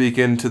forth and speak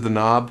into the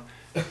knob?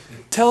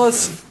 Tell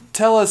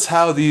us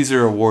how these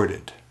are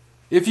awarded.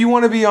 If you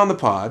want to be on the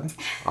pod,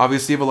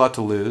 obviously you have a lot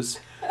to lose.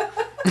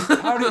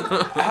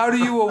 How do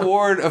you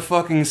award a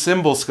fucking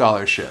cymbal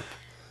scholarship?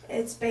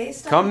 It's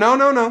based on. Come,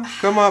 no.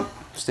 Come up.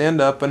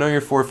 Stand up. I know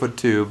you're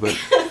 4'2", but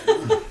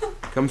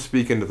come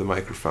speak into the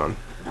microphone.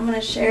 I'm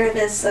gonna share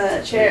this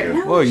chair.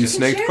 No, Whoa, you she can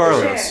snaked share the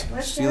Carlos. chair.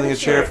 Let's share Stealing the a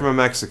chair from a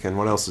Mexican.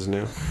 What else is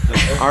new?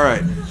 All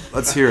right,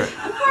 let's hear it.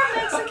 I'm part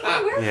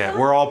Mexican. Yeah,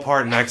 we're all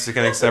part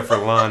Mexican except for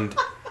Lund.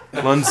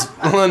 Lund's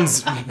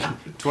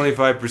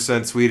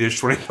 25%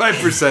 Swedish,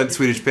 25%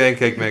 Swedish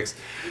pancake mix.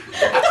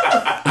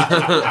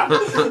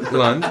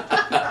 Lund.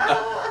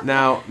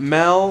 Now,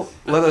 Mel,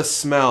 let us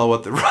smell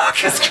what the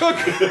Rock is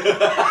cooking.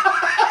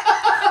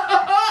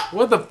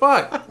 What the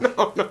fuck?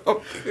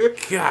 No.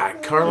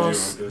 God,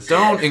 Carlos,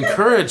 don't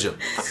encourage him.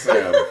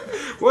 Sam,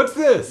 What's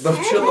this?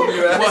 don't chill him,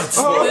 you ass.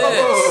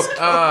 What's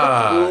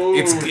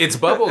this? It's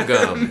bubble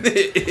gum.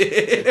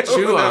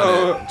 Chew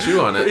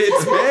on it.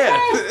 It's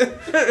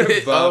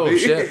meth. Oh,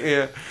 shit.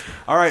 Yeah.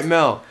 All right,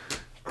 Mel.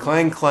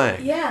 Clang,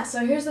 clang. Yeah,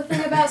 so here's the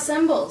thing about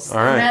cymbals.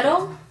 All right.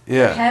 Metal,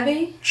 Yeah.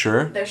 heavy,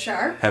 Sure. they're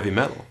sharp, Heavy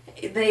metal.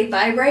 They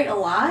vibrate a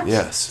lot.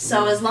 Yes.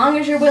 So as long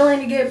as you're willing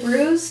to get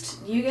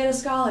bruised, you get a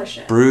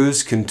scholarship.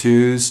 Bruised,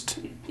 contused,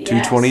 Yes.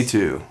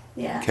 222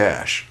 Yeah.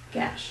 cash.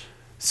 Cash.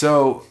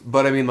 So,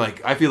 but I mean,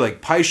 like, I feel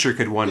like Peischer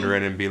could wander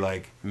in and be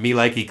like, me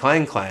likey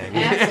clang clang.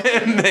 Absolutely.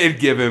 And they'd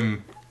give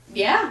him,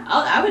 Yeah,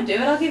 I would do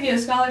it. I'll give you a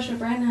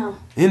scholarship right now.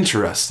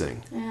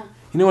 interesting. Yeah.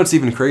 You know what's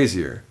even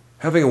crazier?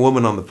 Having a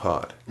woman on the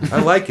pod.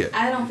 I like it.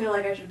 I don't feel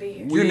like I should be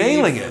here. You're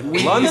nailing it.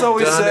 Lun's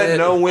always done said it.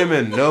 no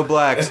women, no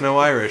blacks, no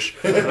Irish.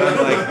 And I'm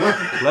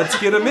like, let's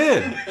get them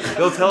in.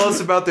 They'll tell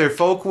us about their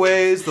folk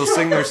ways. They'll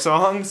sing their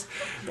songs.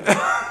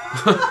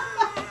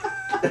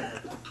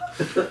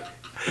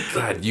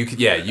 God,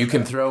 you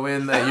can throw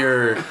in that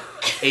you're an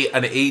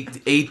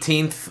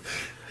 18th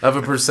of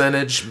a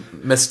percentage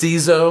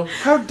mestizo.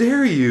 How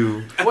dare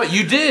you? What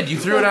you did? You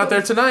threw it out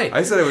there tonight.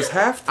 I said it was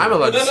half. I'm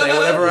allowed to say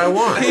whatever I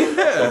want.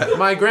 Yeah.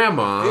 My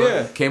grandma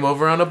Yeah. came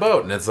over on a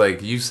boat, and it's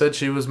like, you said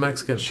she was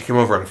Mexican. She came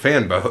over on a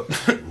fan boat.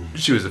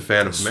 She was a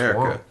fan of America.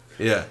 Swamp.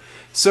 Yeah.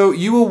 So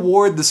you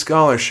award the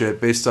scholarship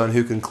based on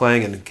who can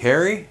clang and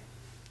carry?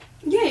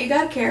 Yeah, you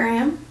gotta carry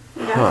them.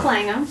 You gotta Huh.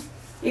 clang them.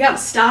 You gotta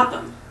stop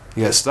them.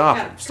 You gotta stop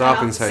You them. gotta cut off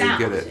Stopping's the how you sound,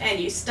 get it. And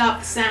you stop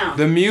the sound.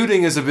 The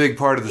muting is a big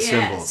part of the yes,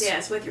 symbols.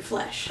 yes, with your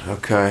flesh.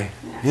 Okay.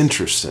 Yes.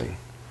 Interesting.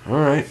 All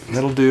right,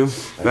 that'll do.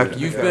 Back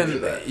You've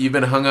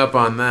been hung up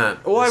on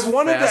that. Well, It's I've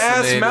wanted to ask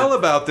fascinated. Mel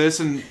about this,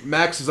 and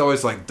Max is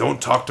always like,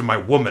 "Don't talk to my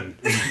woman."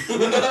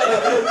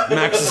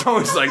 Max is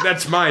always like,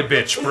 "That's my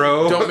bitch,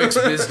 bro." Don't mix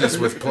business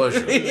with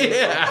pleasure.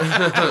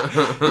 Yeah.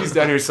 He's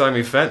down here selling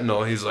me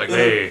fentanyl. He's like,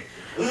 "Hey,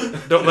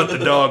 don't let the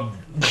dog.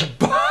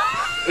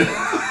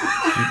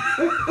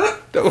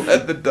 Don't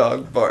let the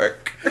dog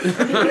bark."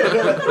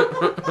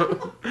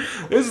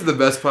 This is the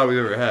best pod we've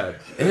ever had.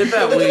 Hit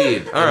that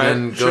weed. All right,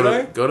 And then should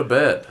I? go to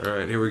bed. All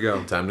right, here we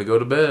go. Time to go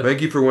to bed.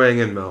 Thank you for weighing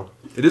in, Mel.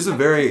 It is a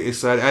very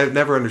exciting. I've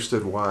never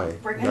understood why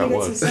We're gonna that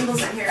get some was.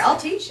 symbols in here. I'll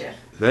teach you.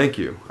 Thank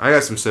you. I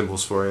got some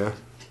symbols for you.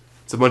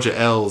 It's a bunch of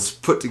L's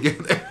put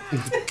together.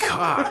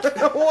 God.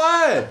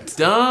 What?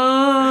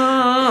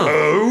 Dumb.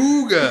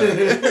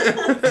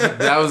 Ooga.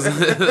 That was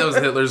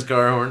Hitler's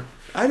car horn.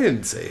 I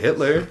didn't say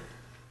Hitler.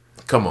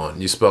 Come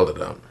on, you spelled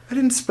it out. I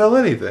didn't spell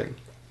anything.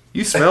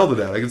 You smelled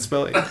it out. I can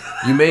smell it.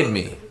 You made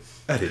me.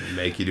 I didn't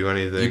make you do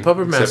anything. You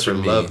puppet except mastered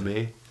for me. love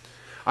me.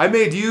 I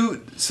made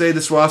you say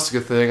the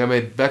swastika thing. I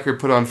made Becker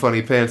put on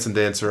funny pants and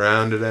dance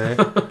around today.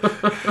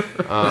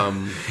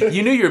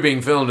 You knew you were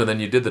being filmed, and then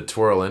you did the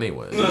twirl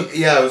anyway.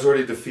 Yeah, I was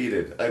already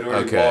defeated. I'd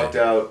already Okay. walked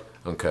out.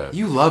 Okay.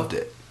 You loved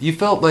it. You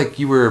felt like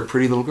you were a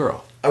pretty little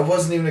girl. I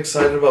wasn't even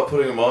excited about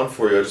putting them on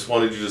for you. I just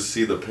wanted you to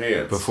see the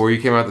pants. Before you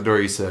came out the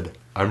door, you said,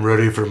 "I'm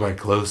ready for my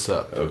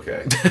close-up."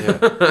 Okay.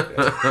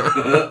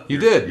 You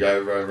did. Yeah, I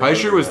remember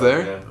Peischer was that,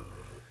 there. yeah.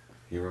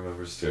 He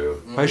remembers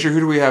too. Peischer, who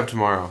do we have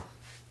tomorrow?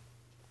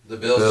 The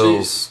Bills.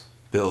 Bills.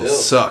 Bills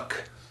Bills.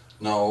 suck.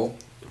 No.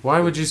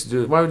 Why would you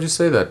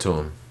say that to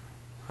him?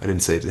 I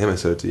didn't say it to him. I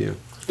said it to you.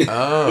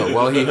 Oh,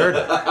 well, he heard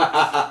it.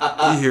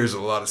 He hears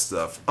a lot of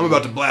stuff. I'm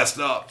about to blast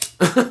off.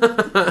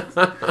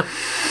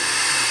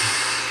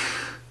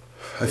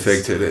 I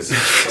faked it. Pinch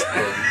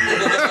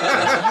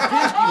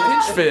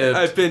fib.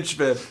 I pinch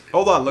fib.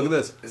 Hold on, look at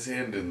this. His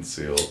hand didn't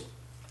seal.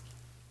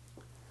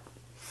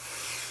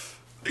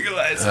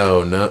 Legalize it.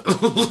 Oh no.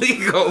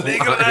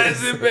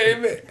 Legalize it,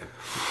 baby.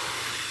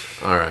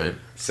 All right.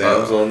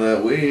 Sam's on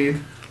that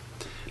weed.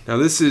 Now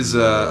this is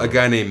a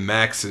guy named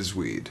Max's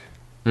weed.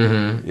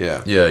 Mm-hmm.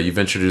 Yeah. Yeah, you've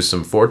introduced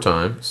him 4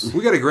 times.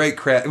 We got a great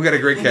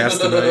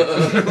cast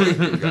tonight.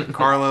 We got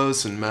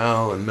Carlos and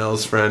Mel and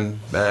Mel's friend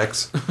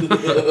Max.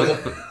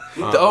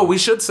 Oh, we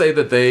should say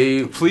that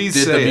they Please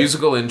did say the it.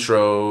 musical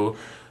intro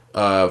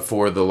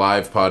for the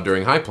live pod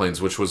during High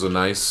Plains, which was a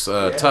nice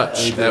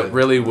touch. they That did.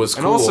 really was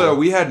cool. And also,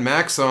 we had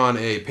Max on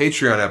a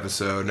Patreon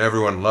episode, and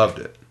everyone loved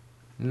it.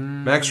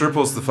 Max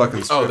Ripple's the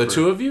fucking stripper. Oh, the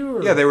two of you?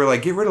 Or? Yeah, they were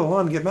like, get rid of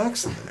Lon, get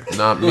Max in there.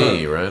 Not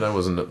me, right? I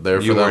wasn't there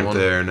for You that weren't one.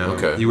 there, no.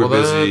 Okay. You were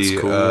Well, busy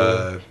that's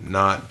cool.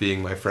 not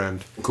being my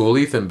friend. Cool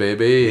Ethan,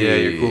 baby. Yeah,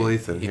 you're cool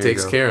Ethan. He Here you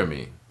takes go. care of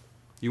me.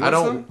 You I want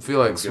don't some? feel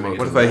like smoking.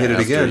 What if I hit it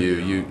after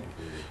again?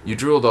 You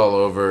drooled all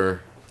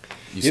over.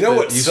 You know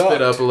what You sucked?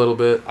 spit up a little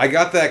bit. I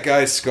got that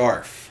guy's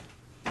scarf.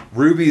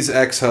 Ruby's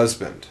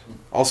ex-husband.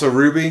 Also,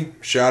 Ruby,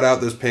 shout out,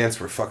 those pants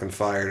were fucking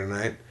fire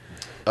tonight.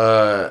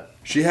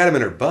 She had him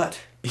in her butt.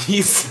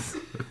 He's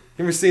You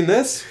ever seen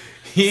this?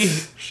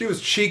 She was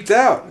cheeked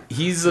out.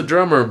 he's a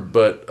drummer,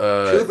 but She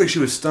looked like she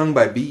was stung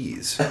by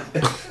bees.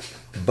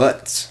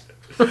 Butts.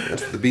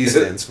 That's what the B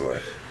stands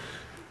for.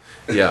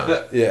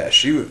 yeah, Yeah,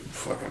 she was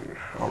fucking...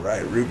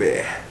 Alright,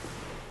 Ruby.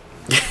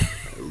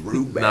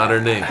 Ruby. not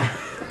her name.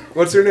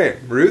 What's her name?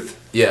 Ruth?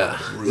 Yeah.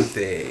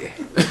 Ruthie.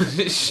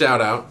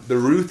 Shout out. The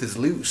Ruth is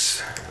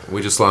loose.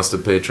 We just lost a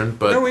patron,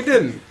 but No, we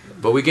didn't.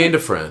 we gained a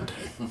friend.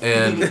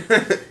 And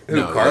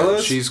no,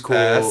 Carlos? she's cool.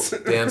 Ass.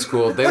 Dan's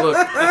cool. They look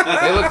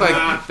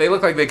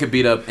like they could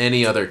beat up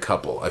any other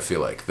couple. I feel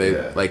like they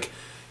Yeah. like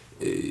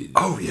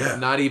Oh, yeah.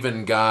 not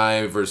even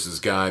guy versus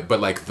guy, but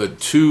like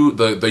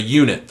the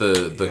unit,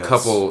 the Yes.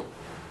 couple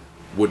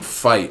would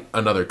fight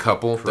another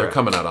couple. They're Correct.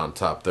 coming out on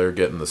top. They're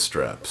getting the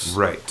straps.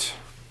 Right.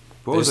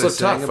 What They was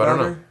just I look saying tough. I don't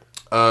about know. her?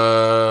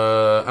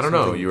 I don't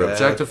know. Something You were bad.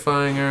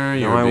 objectifying her.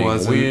 You No, were I being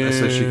wasn't. weird. I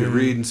said she could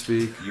read and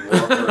speak. You wore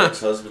her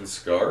ex-husband's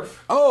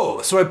scarf?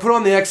 Oh, so I put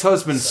on the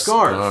ex-husband's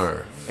scarf.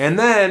 Scarf. And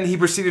then he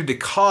proceeded to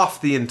cough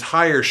the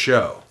entire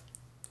show.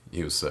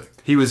 He was sick.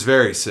 He was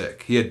very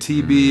sick. He had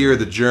TB or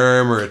the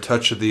germ or a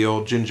touch of the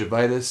old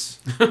gingivitis.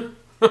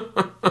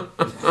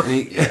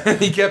 And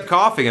he kept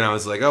coughing, and I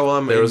was like, oh, well,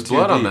 I'm There in was too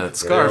blood on deep. that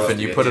scarf, and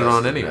you put it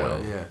on Tested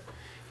anyway. Yeah.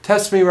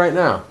 Test me right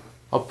now.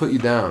 I'll put you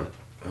down.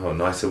 Oh,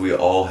 no, I said we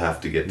all have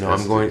to get No,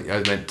 tested.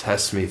 I meant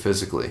test me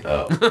physically.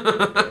 Oh.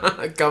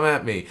 Come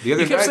at me. The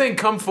other You kept night- saying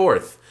 "come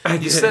forth."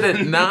 You said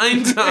it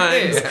 9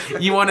 times.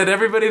 You wanted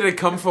everybody to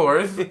come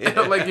forth,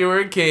 like you were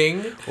a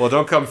king. Well,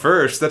 don't come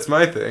first. That's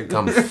my thing.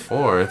 Come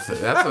forth.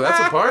 That's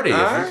a party. If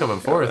you're coming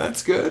forth,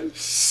 That's good.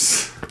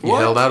 you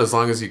held out as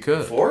long as you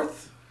could.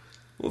 Fourth?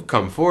 Well,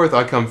 come forth.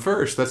 I come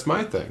first. That's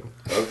my thing.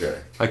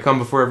 Okay. I come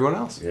before everyone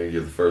else. Yeah,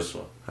 you're the first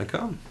one. I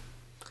come.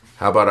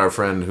 How about our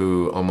friend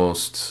who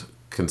almost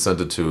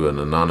consented to an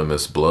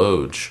anonymous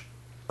blowj?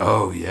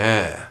 Oh,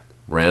 yeah.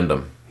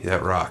 Random. Yeah,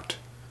 that rocked.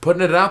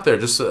 Putting it out there,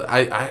 just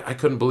I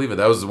couldn't believe it.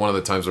 That was one of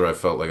the times where I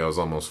felt like I was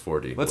almost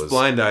 40. Let's was-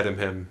 blind item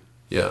him.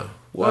 Yeah.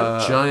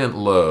 What giant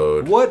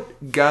load.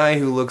 What guy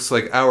who looks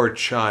like our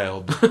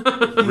child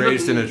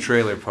raised in a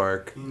trailer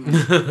park?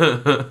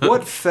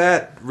 What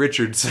fat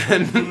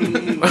Richardson?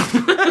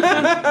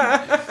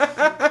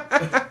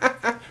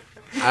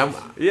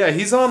 Yeah,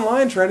 he's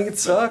online trying to get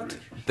sucked.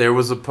 There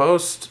was a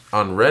post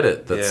on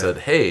Reddit that Yeah. said,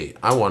 "Hey,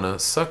 I want to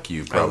suck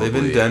you." Probably. I live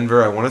in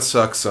Denver. I want to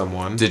suck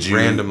someone. Did you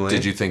randomly?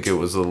 Did you think it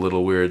was a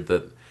little weird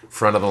that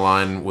front of the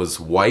line was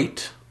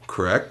white?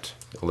 Correct.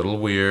 A little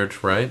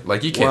weird, right?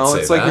 Like you can't Well, say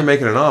it's that. like you're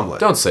making an omelet.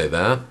 Don't say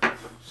that.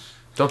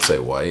 Don't say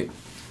white.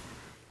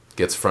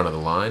 Gets front of the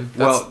line.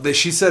 Well,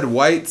 she said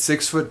white,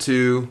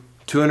 6'2",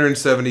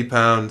 270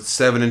 pounds,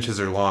 7 inches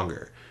or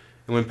longer.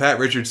 And when Pat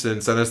Richardson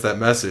sent us that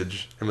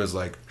message and was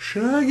like,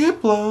 "Should I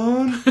get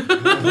blown?"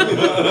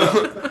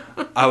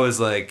 I was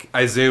like,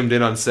 I zoomed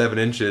in on 7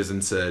 inches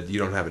and said, "You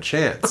don't have a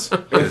chance,"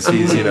 because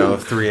he's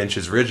 3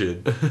 inches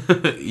rigid.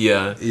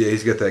 Yeah. Yeah,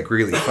 he's got that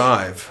Greeley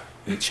 5.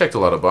 He checked a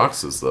lot of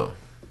boxes though.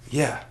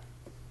 Yeah.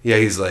 Yeah,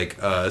 he's like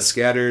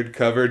scattered,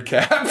 covered,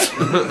 capped.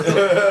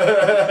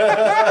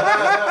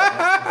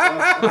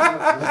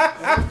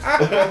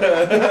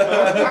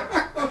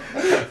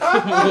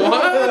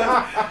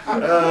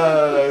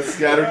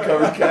 Scattered,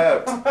 covered,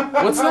 capped.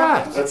 What's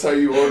that? That's how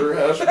you order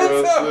hash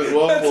browns at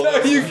Waffle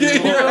House. You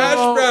get your hash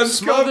browns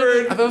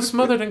Smothered. I covered. thought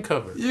smothered and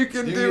covered. You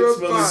can You do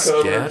get a box.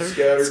 smothered, covered,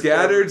 Scattered?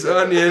 Scattered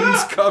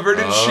onions covered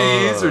in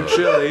cheese or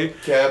chili.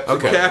 capped.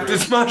 Okay.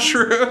 Cactus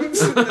mushrooms.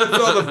 That's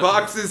all the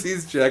boxes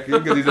he's checking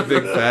because he's a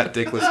big fat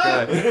dickless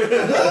guy.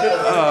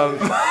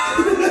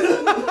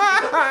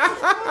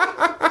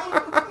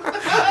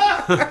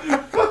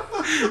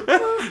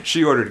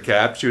 She ordered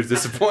cap. She was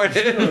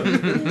disappointed.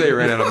 They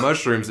ran out of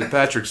mushrooms at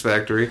Patrick's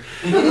factory.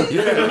 But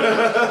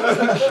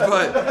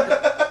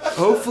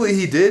hopefully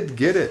he did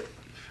get it.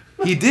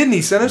 He did, and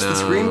he sent us the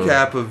screen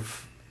cap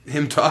of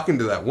him talking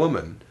to that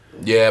woman.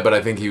 Yeah, but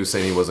I think he was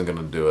saying he wasn't going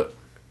to do it.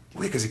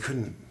 Wait, because he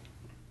couldn't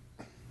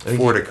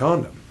afford a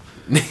condom.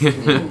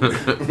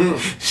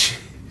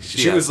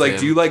 She was like,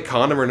 "Do you like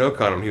condom or no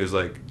condom?" He was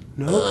like,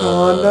 "No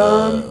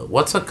condom."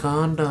 What's a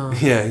condom?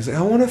 Yeah, he's like,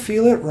 "I want to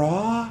feel it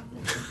raw."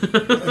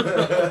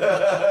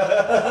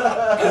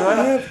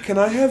 Can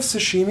I have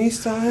sashimi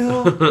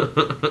style?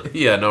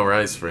 Yeah, no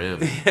rice for him.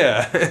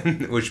 Yeah,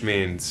 which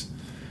means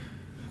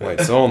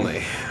whites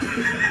only.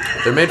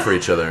 They're made for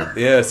each other.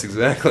 Yes,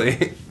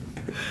 exactly.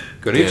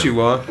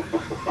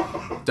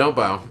 Konnichiwa. Don't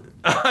bow.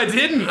 I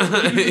didn't.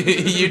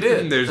 You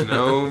did. There's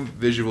no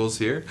visuals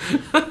here.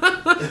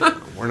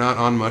 We're not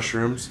on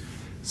mushrooms.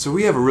 So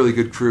we have a really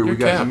good crew. You're We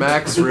got capped.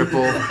 Max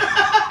Ripple.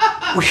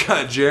 We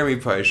got Jeremy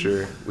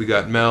Peischer. We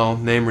got Mel,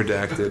 name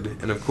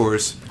redacted. And of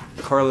course,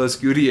 Carlos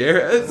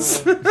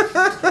Gutierrez.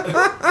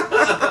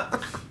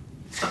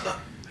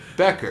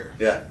 Becker,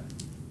 Yeah.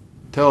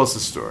 tell us a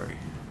story.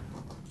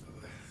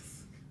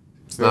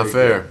 It's not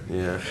fair.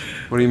 Yeah.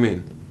 What do you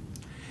mean?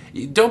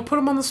 You don't put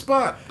him on the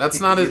spot. That's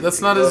not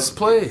his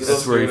place.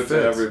 That's where he doing it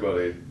fits. to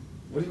everybody.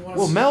 What do you want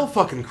Well, to Mel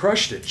fucking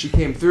crushed it. She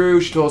came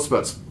through. She told us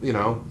about,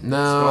 No,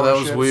 that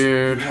was scholarships.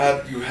 weird.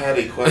 You had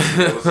a question.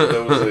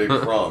 That was a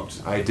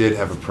prompt. I did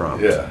have a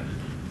prompt.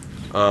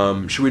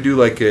 Yeah. Should we do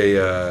like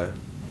a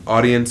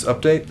audience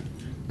update?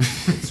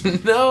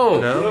 No.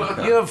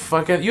 No? You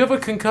have a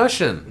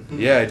concussion.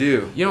 Yeah, I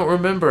do. You don't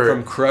remember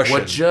From crushing.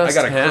 what just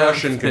I got a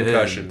crushing happened.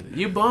 concussion.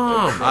 You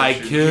bombed. I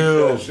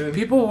killed.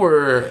 People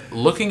were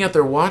looking at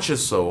their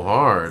watches so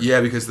hard.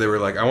 Yeah, because they were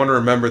like, I want to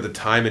remember the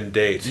time and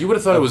date. You would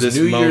have thought it of was this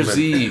New Year's moment.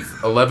 Eve,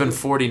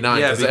 11:49.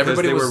 Yeah, because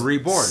everybody they was were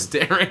reborn.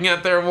 staring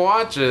at their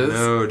watches.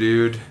 No,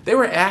 dude. They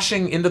were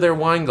ashing into their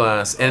wine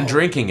glass and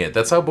drinking it.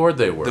 That's how bored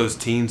they were. Those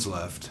teens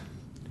left.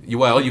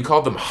 You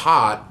called them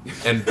hot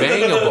and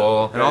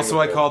bangable. And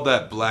also, I called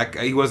that black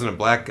guy. He wasn't a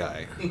black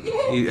guy.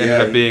 He ended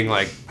up being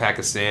like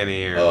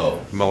Pakistani or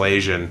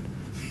Malaysian.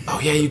 Oh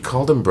yeah, you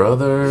called him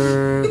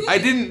brother. I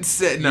didn't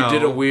say no. You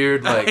did a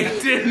weird I like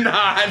did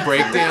not.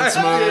 breakdance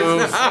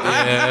move.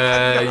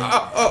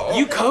 Yeah,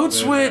 you code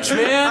switch,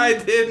 man. I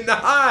did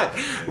not.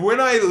 When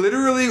I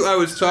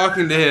was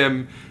talking to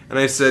him, and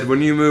I said,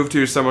 "When you moved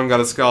here, someone got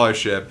a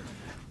scholarship."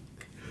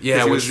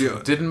 Yeah, he which was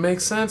the- didn't make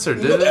sense, or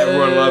did it?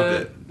 Everyone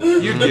loved it.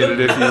 You'd get it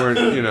if you weren't,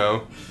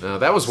 No,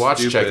 that was watch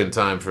Stupid. checking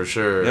time for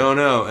sure.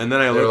 No. And then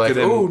I They were looked like, at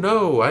him. "Oh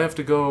no, I have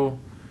to go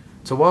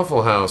to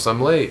Waffle House. I'm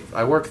late.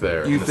 I work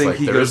there." You And it's think like,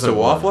 he there goes to isn't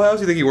Waffle one. House?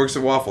 You think he works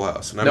at Waffle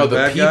House? And I'm No, the the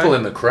bad people guy?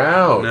 in the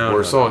crowd No, were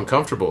no, so no.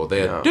 uncomfortable.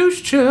 They had No.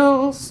 douche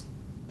chills.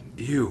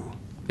 You.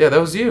 Yeah, that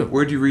was you.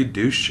 Where'd you read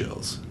douche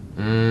chills?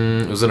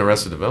 It was in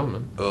Arrested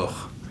Development. Ugh.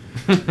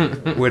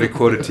 Way to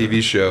quote a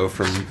TV show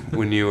from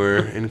when you were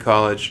in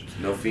college.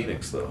 No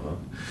Phoenix though, huh?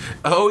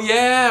 Oh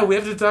yeah, we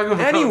have to talk about.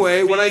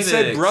 Anyway, when I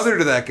said Phoenix. brother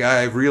to that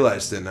guy, I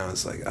realized it, and I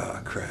was like, oh,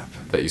 crap.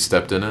 that you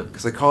stepped in it.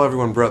 Because I call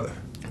everyone brother.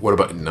 What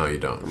about? No, you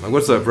don't. I'm like,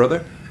 what's up, brother?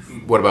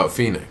 What about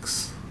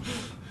Phoenix?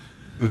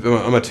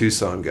 I'm a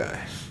Tucson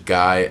guy.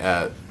 Guy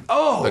at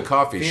the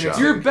coffee shop.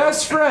 Your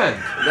best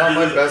friend. Not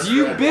my best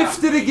You friend.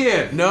 biffed it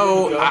again.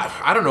 No,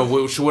 I don't know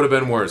which would have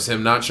been worse,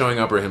 him not showing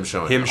up or him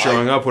showing Him up.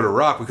 showing up with a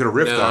rock, we could have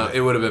riffed No, on it.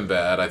 it would have been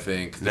bad. I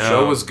think the No.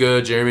 show was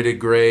good. Jeremy did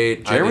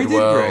great. Jeremy I did did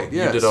well. great,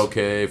 yes. You did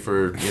okay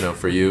for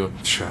you.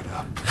 Shut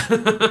up.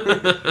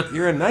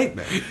 You're a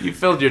nightmare. You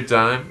filled your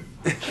time.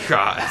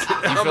 God.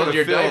 I'm filled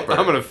your diaper.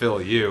 I'm gonna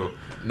fill you.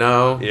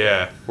 No.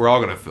 Yeah, we're all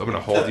gonna. I'm gonna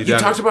hold you You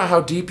down. talked about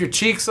how deep your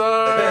cheeks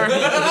are.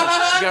 You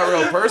got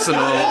real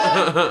personal.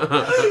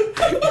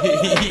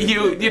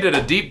 you did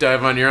a deep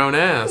dive on your own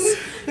ass.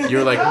 You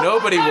were like,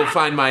 nobody will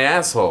find my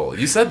asshole.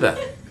 You said that.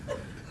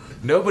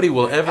 Nobody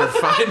will ever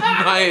find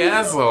my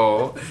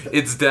asshole.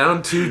 It's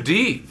down too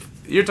deep.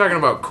 You're talking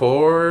about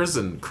cores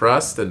and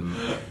crust and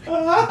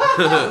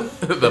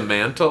the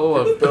mantle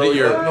of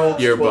your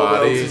 12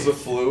 body. ounces of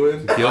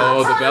fluid.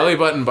 Oh, the belly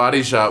button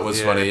body shot was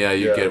Yeah. funny. Yeah,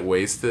 you Yeah. get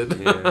wasted.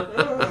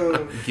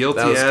 Guilty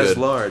That was as good.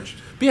 large.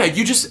 But yeah,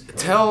 you just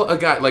tell a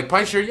guy like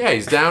Pine Shirt, yeah,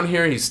 he's down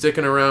here, he's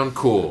sticking around,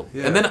 cool.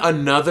 Yeah. And then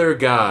another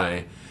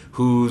guy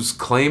whose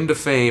claim to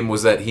fame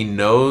was that he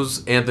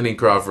knows Anthony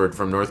Crawford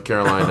from North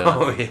Carolina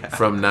Oh, yeah.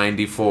 from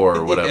 '94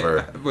 or whatever.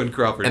 Yeah, when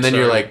Crawford. And then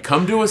you're started. like,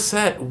 come to a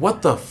set.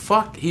 What the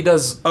fuck? He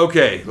does.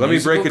 okay, let me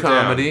musical break it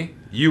comedy. down.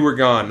 You were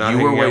gone, not You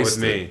were hanging out with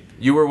wasted. me.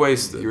 You were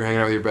wasted. You were hanging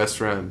out with your best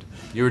friend.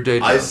 You were day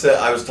I job. said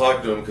I was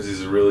talking to him because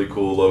he's a really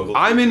cool local.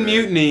 I'm in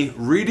teacher. Mutiny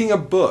reading a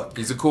book.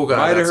 He's a cool guy.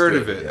 Might have that's heard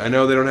good. of it. I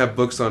know they don't have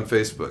books on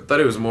Facebook. Thought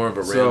he was more of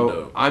a So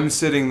rando. I'm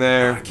sitting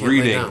there can't lay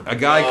reading. down. A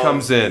guy Oh,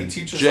 comes in. he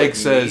teaches, Jake like,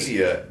 says,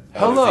 media at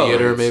 "Hello."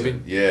 Theater, maybe?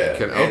 Yeah.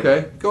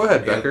 Okay, go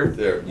ahead, Becker.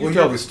 There. You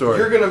tell the story.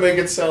 You're gonna make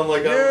it sound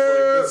like I was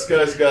like,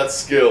 this guy's got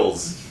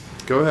skills.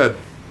 Go ahead.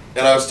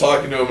 And I was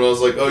talking to him, and I was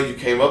like, "Oh, you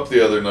came up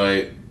the other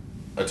night.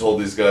 I told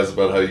these guys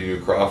about how you knew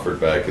Crawford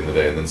back in the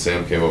day." And then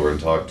Sam came over and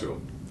talked to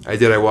him. I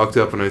did. I walked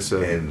up and I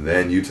said, And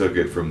then you took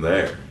it from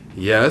there.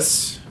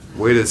 "Yes."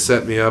 Way to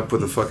set me up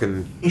with a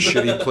fucking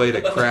shitty plate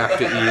of crap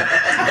to eat.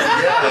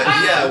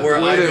 Yeah,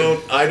 where Wait a-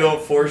 I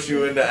don't force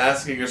you into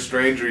asking a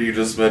stranger you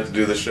just meant to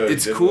do the show.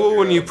 It's did it cool on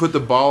when your you own. put the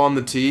ball on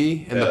the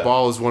tee and the Yeah.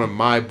 ball is one of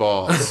my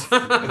balls.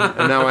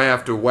 And now I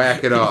have to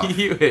whack it off.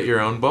 You hit your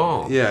own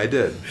ball. Yeah, I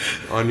did.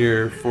 On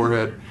your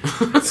forehead.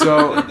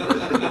 So,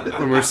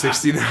 when we're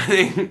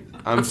 69ing,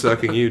 I'm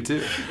sucking you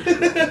too.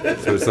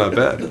 So it's not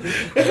bad.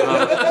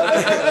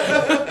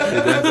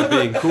 It ends up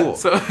being cool.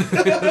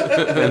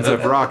 It ends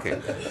up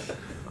rocking.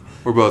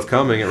 We're both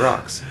coming, it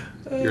rocks.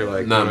 You're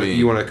like, Not me.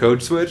 you want a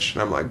code switch?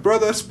 And I'm like,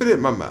 brother, spit it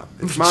in my mouth.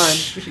 It's mine.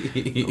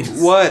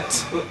 Jeez.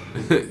 What?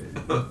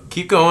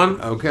 Keep going.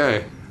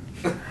 Okay.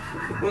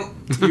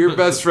 Your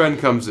best friend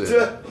comes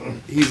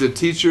in. He's a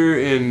teacher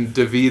in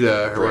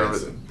DeVita or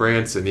whatever.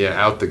 Branson,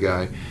 yeah, out the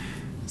guy.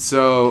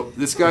 So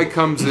this guy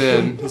comes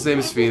in. His name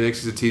is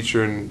Phoenix. He's a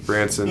teacher in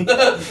Branson,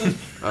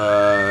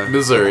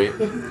 Missouri.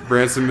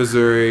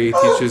 Missouri. He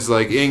teaches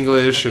like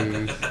English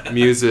and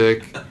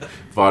music.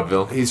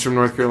 Vaudeville. He's from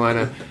North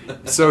Carolina.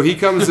 So he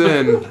comes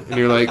in, and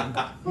you're like,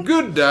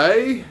 "Good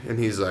day," and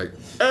he's like,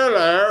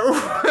 "Hello,"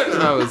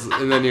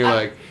 and then you're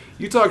like,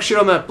 "You talk shit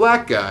on that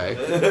black guy,"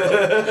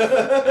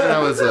 and I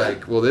was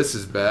like, "Well, this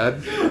is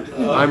bad.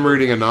 I'm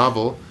reading a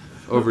novel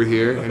over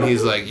here," and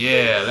he's like,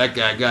 "Yeah, that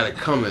guy got it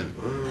coming,"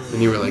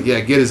 and you were like, "Yeah,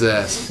 get his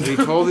ass." And he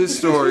told his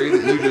story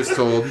that you just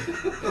told,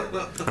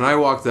 and I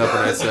walked up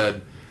and I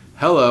said,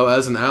 "Hello,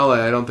 as an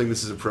ally, I don't think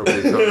this is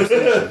appropriate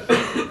conversation."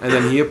 And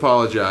then he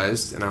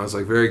apologized, and I was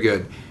like, "Very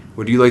good.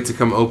 Would you like to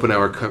come open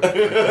our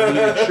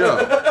comedic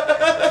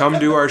show? Come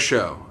do our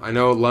show. I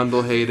know Lund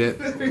will hate it.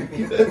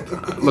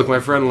 Look, my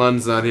friend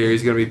Lund's not here.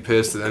 He's going to be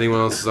pissed that anyone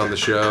else is on the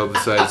show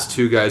besides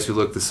two guys who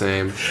look the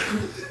same.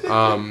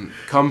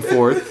 Come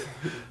forth."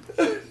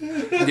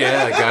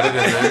 Yeah, I got it in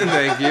there.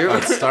 Thank you.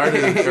 It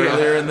started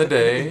earlier in the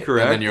day.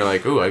 Correct. And then you're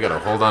like, ooh, I gotta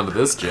hold on to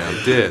this gem.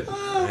 Did.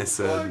 I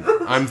said,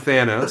 "I'm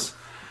Thanos."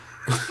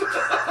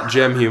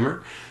 Gem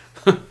humor.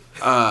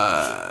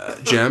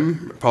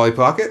 Gem, Polly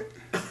Pocket.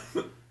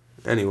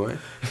 Anyway,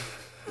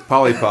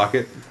 Polly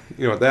Pocket.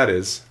 You know what that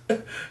is.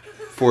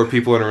 4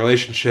 people in a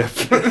relationship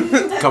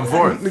Come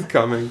forth.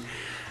 coming.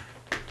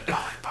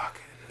 Polly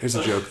Pocket. There's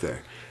a joke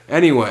there.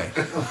 Anyway.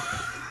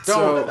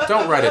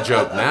 Don't write a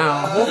joke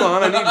now. Hold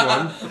on, I need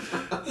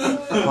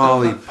one.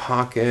 Polly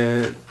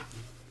Pocket.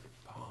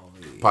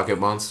 Pocket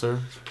Monster.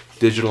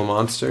 Digital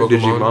Monster. Pokemon.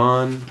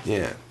 Digimon.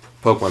 Yeah.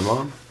 Pokemon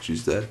Mom.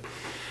 She's dead.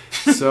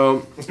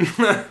 So,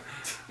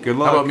 good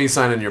luck. How about me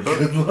signing your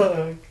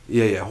book?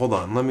 Yeah, hold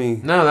on. Let me...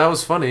 No, that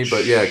was funny,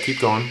 but yeah, keep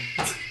going.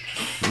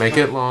 Make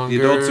it longer.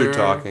 The adults are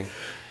talking.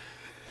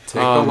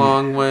 Take the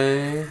long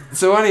way.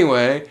 So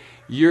anyway,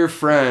 your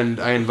friend,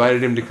 I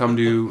invited him to come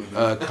do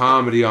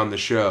comedy on the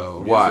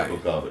show. Why?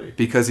 Musical comedy.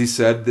 Because he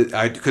said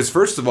that because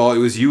first of all, it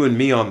was you and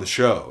me on the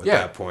show at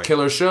that point.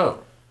 Killer show.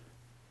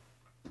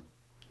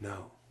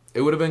 No.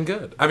 It would have been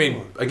good. I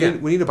mean,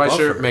 again, we need a by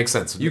sure buffer. makes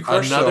sense. You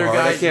crushed Another so hard,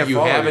 I guy can't you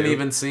follow haven't you.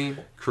 even seen.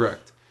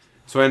 Correct.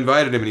 So I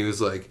invited him and he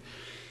was like,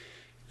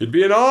 "It'd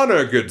be an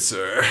honor, good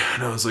sir."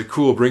 And I was like,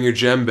 "Cool, bring your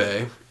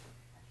djembe."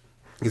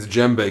 He's a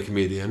djembe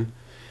comedian.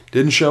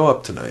 Didn't show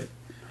up tonight.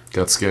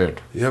 Got scared.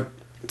 Yep.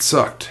 It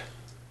sucked.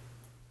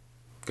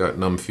 Got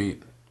numb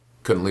feet.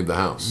 Couldn't leave the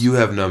house. You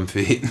have numb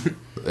feet.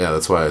 Yeah,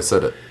 that's why I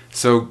said it.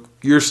 So,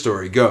 your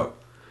story, go.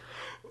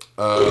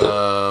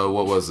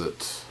 What was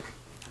it?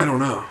 I don't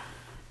know.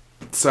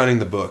 Signing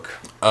the book.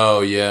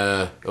 Oh,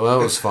 yeah. Well,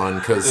 that was fun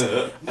because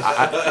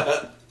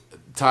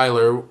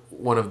Tyler,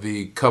 one of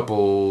the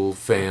couple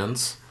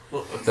fans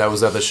that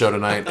was at the show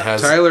tonight,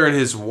 has... Tyler and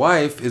his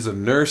wife is a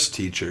nurse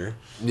teacher,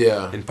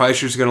 Yeah. and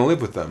Peischer's going to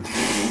live with them.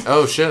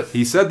 Oh, shit.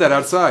 He said that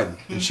outside,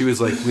 and she was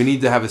like, "We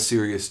need to have a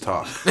serious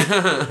talk."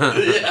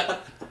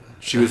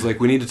 She was like,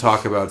 "We need to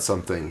talk about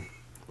something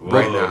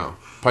right now."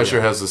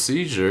 Peischer has a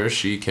seizure.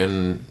 She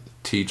can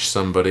teach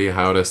somebody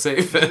how to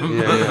save him.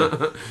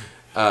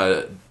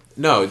 Yeah.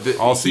 No.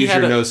 All he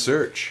had seizure, a- no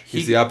search.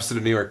 He's the opposite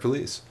of New York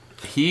police.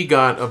 He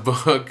got a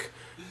book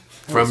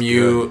from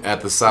you at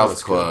the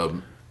South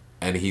Club,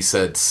 and he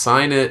said,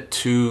 sign it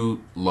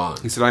to Lund.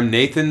 He said, "I'm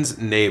Nathan's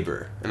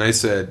neighbor." And I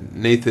said,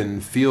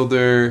 "Nathan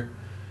Fielder."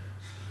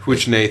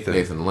 Which Nathan?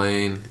 Nathan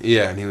Lane.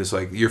 Yeah, and he was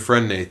like, "Your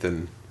friend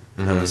Nathan."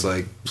 And I was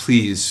like,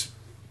 "Please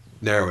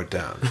narrow it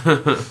down."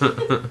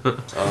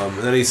 And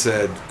then he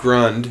said,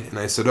 "Grund." And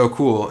I said, "Oh,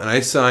 cool." And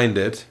I signed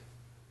it.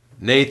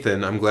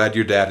 "Nathan, I'm glad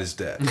your dad is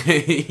dead."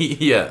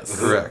 Yes.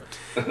 Correct.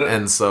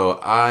 And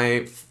so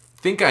I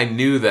think I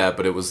knew that,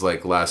 but it was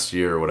like last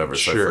year or whatever,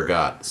 so Sure. I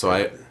forgot.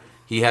 So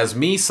he has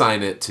me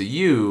sign it to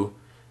you,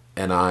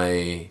 and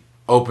I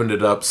opened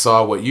it up,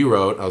 saw what you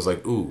wrote. I was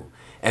like, ooh.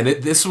 And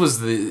this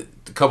was a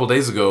couple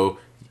days ago,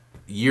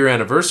 year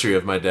anniversary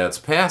of my dad's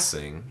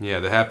passing. Yeah,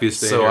 the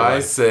happiest day So in your I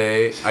life.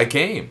 say, I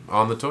came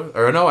on the toilet.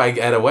 Or no, I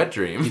had a wet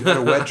dream. You had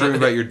a wet dream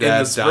about your In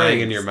dad the dying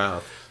in springs. your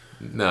mouth.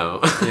 No.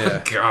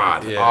 Yeah.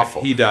 God, Yeah,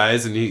 awful. He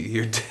dies and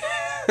you're dead.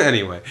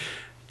 Anyway,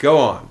 go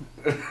on.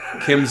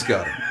 Kim's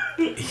got him.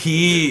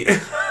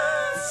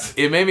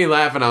 It made me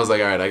laugh, and I was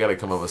like, all right, I got to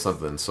come up with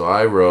something. So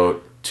I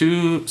wrote,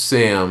 to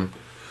Sam,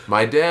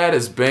 my dad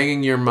is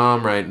banging your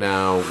mom right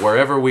now,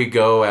 wherever we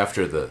go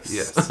after this.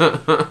 Yes.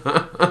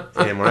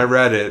 And when I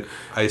read it,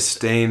 I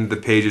stained the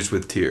pages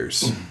with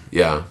tears.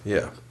 Yeah.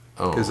 Yeah.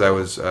 Oh. Because I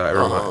was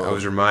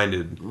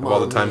reminded of all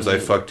the times I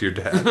fucked your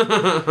dad.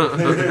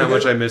 How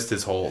much I missed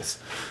his holes.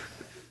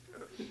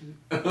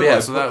 But yeah,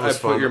 so that I was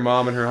put fun. your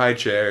mom in her high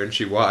chair and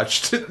she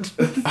watched it.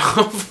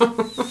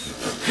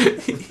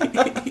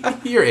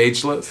 You're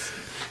ageless.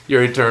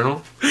 You're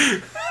eternal.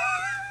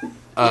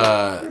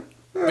 But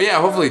yeah,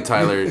 hopefully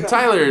Tyler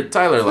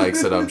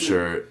likes it, I'm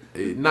sure.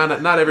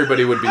 Not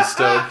everybody would be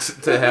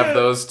stoked to have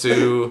those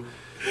two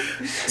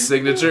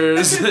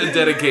signatures,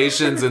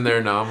 dedications in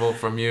their novel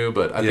from you,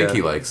 but I think Yeah.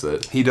 he likes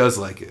it. He does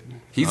like it.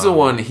 He's the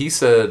one, he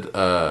said,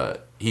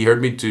 he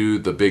heard me do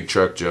the big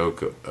truck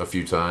joke a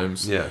few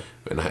times. Yeah.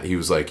 And he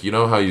was like, you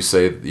know how you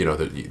say,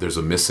 there's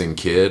a missing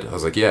kid? I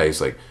was like, yeah.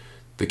 He's like,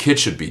 the kid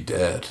should be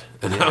dead.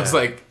 And I was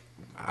like,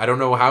 I don't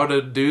know how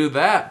to do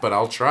that, but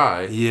I'll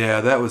try.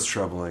 Yeah, that was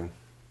troubling.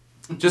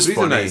 Just He's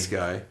funny. a nice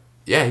guy.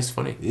 Yeah, he's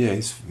funny. Yeah,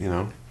 he's,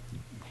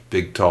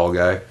 big tall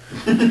guy.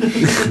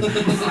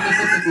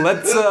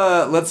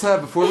 Let's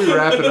have, before we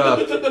wrap it up,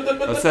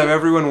 let's have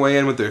everyone weigh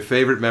in with their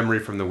favorite memory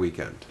from the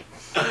weekend.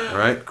 All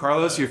right,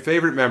 Carlos, your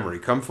favorite memory,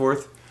 come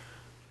forth.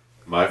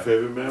 My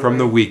favorite memory? From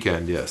the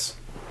weekend, yes.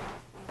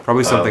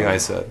 Probably something I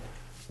said.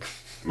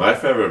 My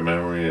favorite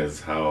memory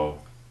is how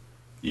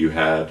you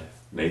had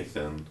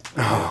Nathan.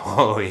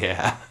 Oh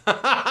yeah.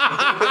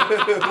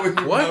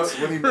 What?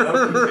 When he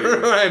mounted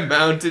you. I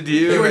mounted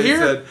you. You were and he here?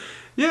 said,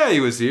 yeah, he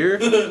was here.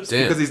 Damn.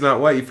 Because he's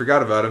not white, you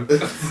forgot about him.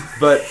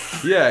 But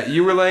yeah,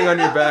 you were laying on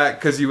your back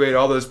because you ate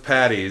all those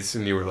patties,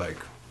 and you were like,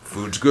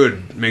 "Food's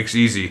good, makes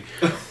easy."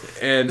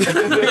 And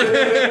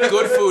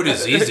Good food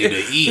is easy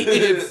to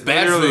eat.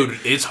 Bad literally- food,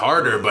 it's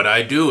harder, but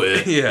I do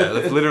it. yeah,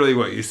 that's literally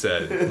what you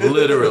said.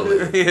 Literally.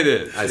 It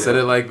is. I said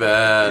it like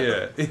that.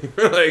 Yeah,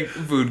 you're like,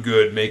 "Food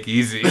good, make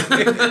easy."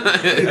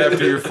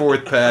 After your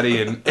fourth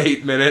patty in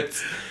 8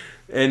 minutes,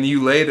 And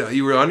you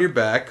were on your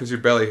back because your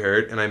belly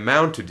hurt, and I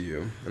mounted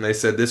you, and I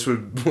said this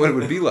would what it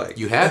would be like.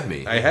 You had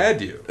me. I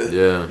had you,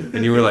 Yeah.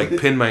 and you were like,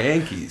 pin my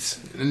Yankees.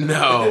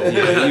 No.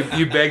 Yeah,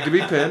 you begged to be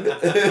pinned.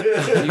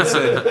 You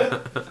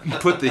said,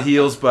 put the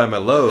heels by my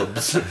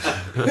lobes. And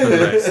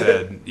I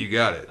said, you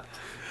got it.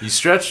 You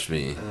stretched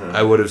me.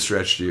 I would have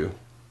stretched you.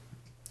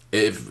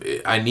 If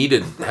I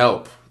needed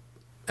help,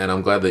 and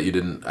I'm glad that you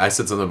didn't. I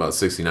said something about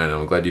 69, and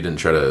I'm glad you didn't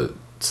try to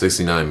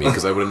 69 me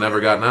because I would have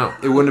never gotten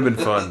out. It wouldn't have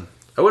been fun.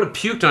 I would have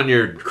puked on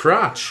your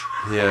crotch.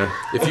 Yeah.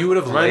 If you would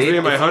have Reminds laid me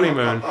of my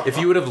honeymoon. If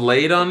you would have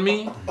laid on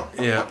me,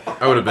 Yeah.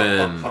 I would have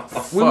been.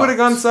 We would have fucked.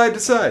 gone side to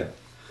side.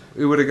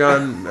 We would have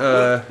gone,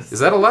 Is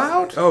that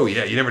allowed? oh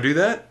yeah, you never do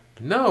that?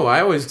 No,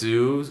 I always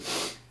do.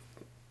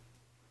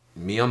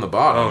 Me on the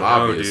bottom, Oh no,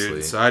 obviously.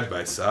 dude. Side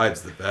by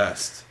side's the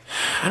best.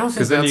 I don't think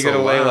Because then you that's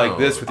gotta lay like allowed.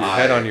 this with your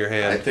head on your I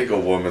hand. think a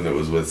woman that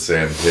was with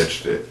Sam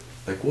pitched it.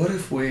 Like, what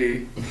if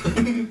we?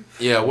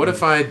 Yeah, what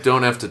if I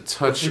don't have to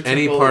touch We took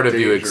any all part the of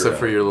you danger except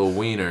for out. your little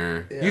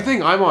wiener? You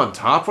think I'm on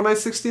top when I'm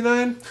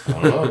 69? I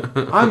don't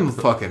know. I'm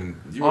fucking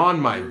on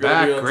my You were gonna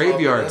back, be on top of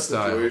graveyard that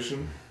style.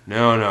 situation?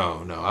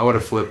 No. I would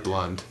have flipped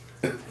Lund.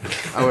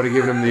 I would have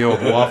given him the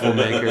old waffle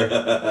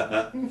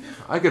maker.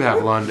 I could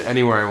have Lund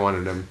anywhere I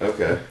wanted him.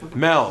 Okay.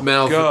 Mel,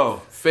 Mel,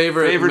 go.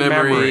 Favorite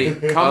memory,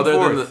 Come other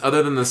forth.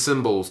 than the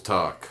symbols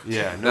talk.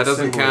 Yeah, no that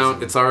doesn't symbolism.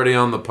 count. It's already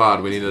on the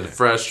pod. We need a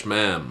fresh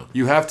mem.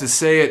 You have to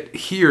say it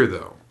here,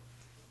 though.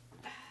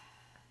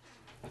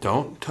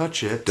 Don't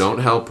touch it. Don't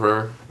help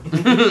her.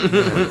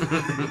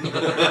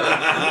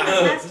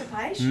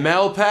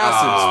 Mel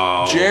passes.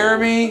 Oh.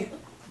 Jeremy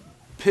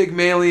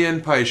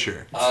Pygmalion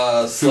Peischer.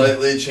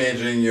 Slightly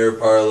changing your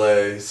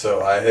parlay,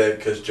 so I hit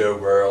because Joe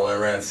Burrow only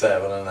ran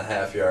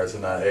 7.5 yards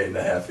and not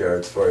 8.5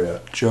 yards for you.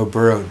 Joe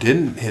Burrow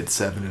didn't hit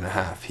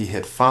 7.5. He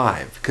hit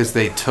 5 because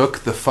they took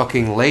the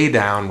fucking lay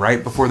down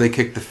right before they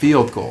kicked the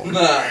field goal.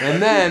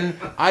 And then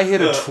I hit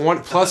a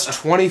plus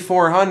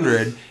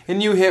 2,400,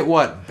 and you hit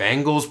what?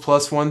 Bengals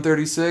plus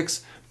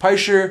 136.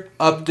 Peischer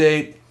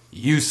update.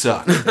 You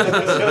suck.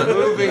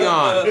 Moving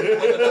on.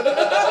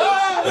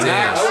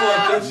 Damn.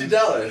 I won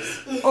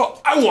 $50.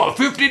 Oh, I want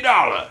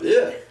 $50.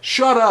 Yeah.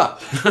 Shut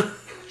up.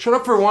 Shut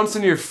up for once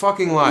in your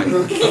fucking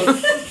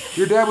life.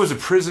 Your dad was a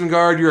prison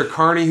guard. You're a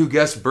carny who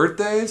guessed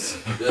birthdays?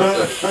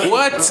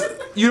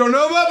 What? You don't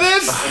know about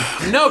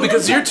this? No,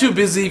 because you're too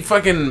busy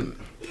fucking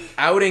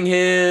outing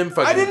him.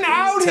 Fucking I didn't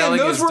out him. telling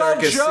Those his were all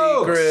darkest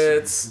jokes.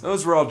 secrets.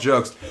 Those were all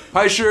jokes.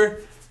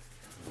 Peischer,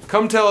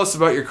 come tell us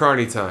about your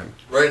carny time.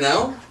 Right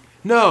now?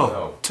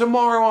 No,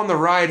 tomorrow on the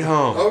ride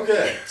home.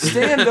 Okay.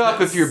 Stand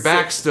up if your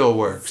back still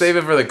works. Save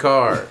it for the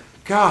car.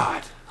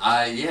 God,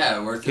 I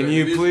worked can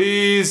you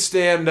please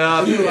stand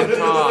up and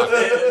talk?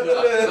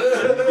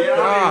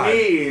 God.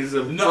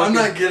 No, I'm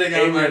not getting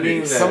on my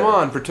knees. Come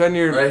on, pretend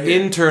you're Right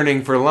here.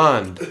 interning for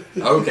Lund.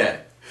 Okay.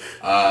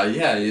 I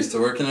used to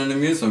work in an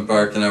amusement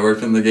park, and I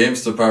worked in the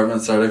games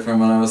department starting from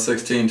when I was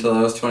 16 till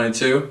I was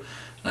 22.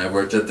 And I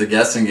worked at the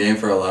guessing game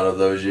for a lot of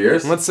those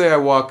years. Let's say I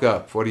walk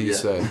up. What do you Yeah.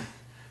 say?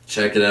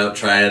 Check it out,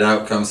 try it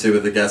out, come see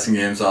what the guessing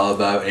game's all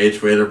about.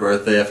 Age, weight, or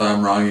birthday. If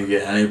I'm wrong, you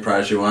get any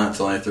prize you want.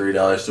 It's only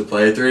 $3 to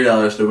play,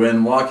 $3 to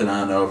win. Walk it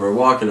on over,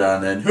 walk it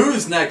on in.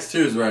 Who's next?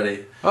 Who's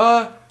ready?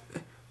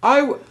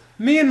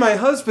 Me and my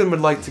husband would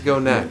like to go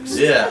next.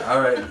 Yeah,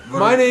 alright.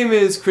 My name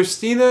is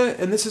Christina,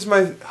 and this is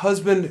my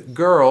husband,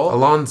 Girl,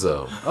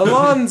 Alonzo.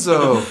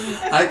 Alonzo.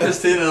 Hi,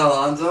 Christina and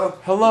Alonzo.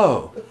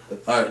 Hello.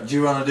 Alright, do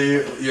you want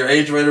to do your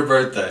age, weight, or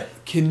birthday?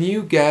 Can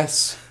you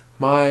guess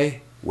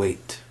my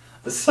weight?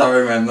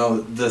 Sorry, man,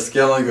 no, the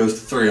scale only goes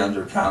to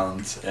 300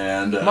 pounds,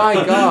 and... My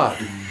God.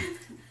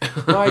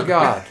 My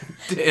God.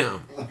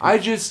 Damn. I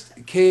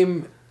just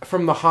came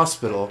from the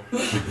hospital.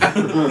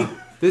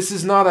 This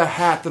is not a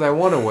hat that I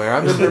want to wear.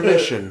 I'm in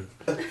remission.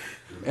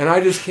 And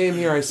I just came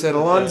here. I said,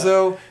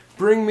 Alonzo,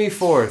 bring me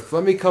forth.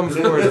 Let me come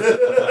forth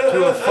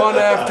to a fun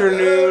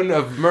afternoon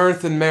of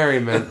mirth and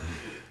merriment.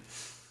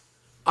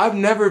 I've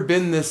never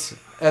been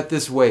at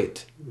this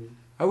weight.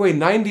 I weigh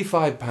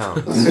 95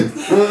 pounds.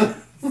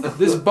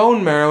 This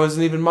bone marrow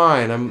isn't even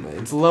mine.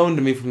 It's loaned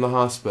to me from the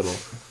hospital.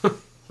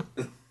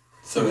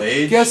 So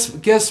age?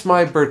 Guess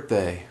my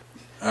birthday.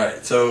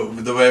 Alright, so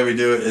the way we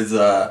do it is,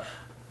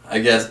 I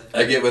guess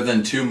I get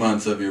within 2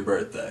 months of your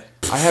birthday.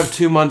 I have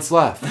 2 months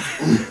left.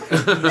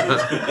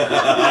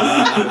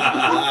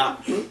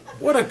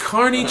 What a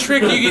carny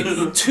trick. You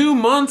get 2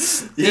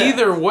 months Yeah.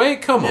 either way?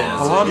 Come Yeah,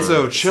 on.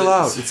 Alonzo, chill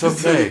out. It's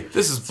okay.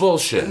 This is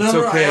bullshit. It's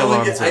okay, I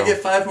Alonzo.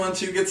 get 5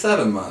 months, you get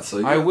 7 months.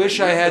 So I wish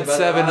I had the better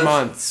 7 odds.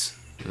 months.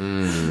 My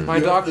You have the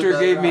doctor better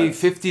gave me odds.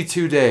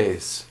 52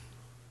 days.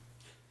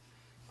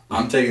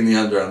 I'm taking the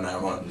under on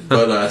that one.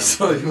 But,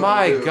 so you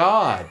My wanna do-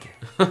 God.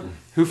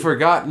 Who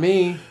forgot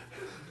me?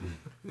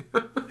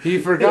 He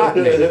forgot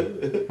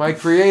me. My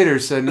creator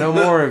said, no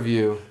more of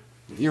you.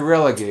 You're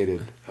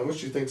relegated. How much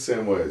do you think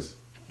Sam weighs?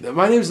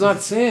 My name's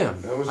not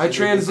Sam. That was I the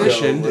biggest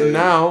transitioned, yellow and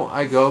now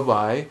I go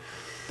by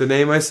the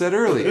name I said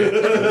earlier.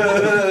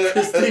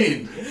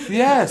 Christine.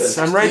 Yes,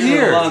 I'm right Christina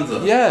here.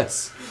 Alonzo.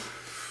 Yes.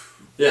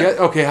 Yeah.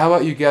 Okay, how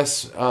about you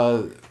guess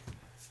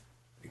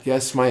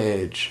Guess my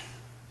age.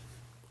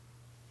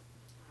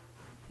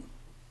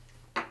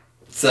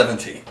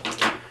 17.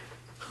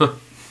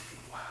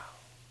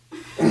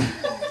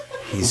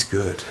 He's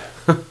good.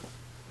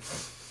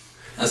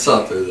 I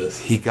saw through this.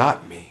 He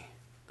got me.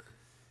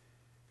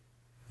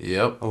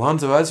 Yep.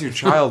 Alonzo, as your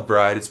child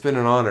bride, it's been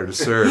an honor to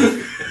serve.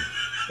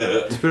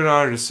 It's been an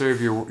honor to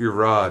serve your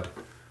rod.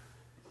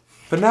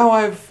 But now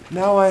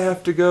I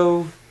have to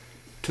go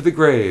to the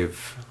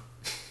grave.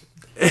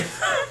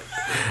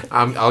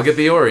 I'll get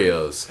the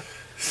Oreos.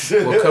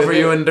 We'll cover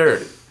you in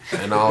dirt,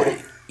 and I'll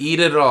eat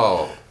it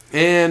all.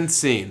 And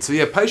scene. So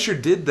yeah, Peischer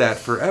did that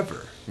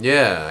forever.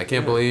 Yeah, I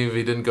can't believe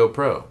he didn't go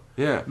pro.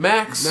 Yeah.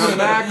 Max, Now,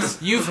 Max,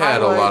 you've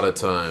had a lot of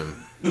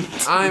time.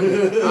 I'm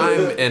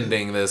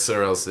ending this,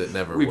 or else it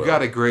never will. We've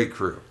got a great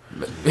crew.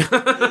 Max,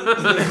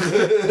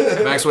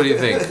 what do you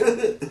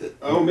think?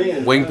 Oh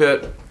man. Wing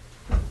Pit?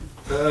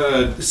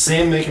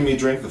 Sam making me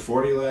drink the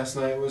 40 last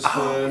night was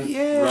fun.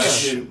 yeah.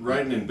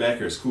 Riding in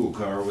Becker's cool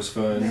car was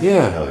fun.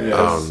 Yeah. Yeah,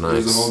 Oh, it was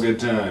nice. a whole good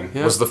time.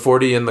 Yeah. Was the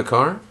 40 in the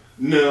car?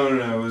 No.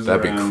 It was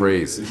That'd be around,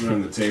 crazy. It was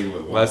around the table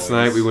at Last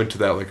Wally's. night we went to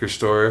that liquor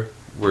store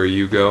where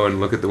you go and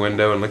look at the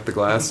window and lick the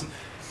glass,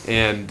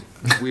 and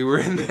we were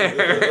in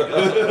there.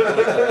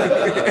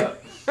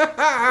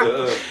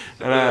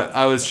 And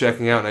I was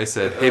checking out, and I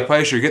said, "Hey,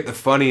 Peischer, get the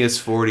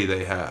funniest 40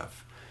 they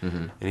have."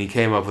 Mm-hmm. And he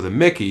came up with a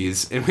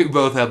Mickey's, and we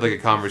both had like a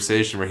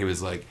conversation where he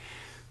was like,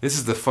 "This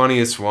is the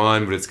funniest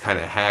one, but it's kind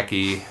of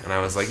hacky." And I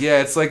was like,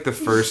 "Yeah, it's like the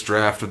first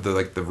draft of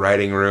the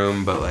writing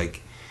room, but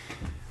like,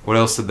 what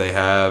else did they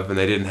have?" And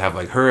they didn't have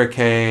like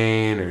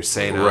Hurricane or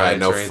St. Right, Ives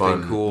no or anything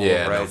fun- cool,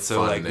 yeah, no right? So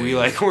fun like we names.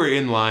 like were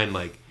in line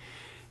like.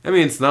 I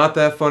mean, it's not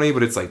that funny,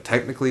 but it's like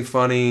technically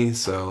funny,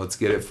 so let's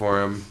get it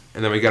for him.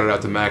 And then we got it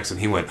out to Max, and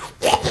he went,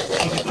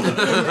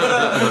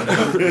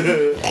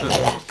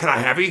 "Can I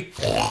have you?"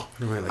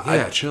 And we're like,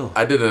 "Yeah, chill."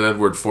 I did an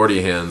Edward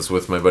 40 hands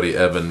with my buddy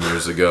Evan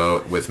years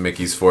ago with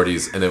Mickey's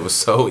 40s, and it was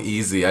so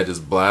easy. I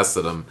just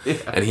blasted him,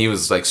 and he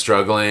was like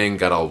struggling,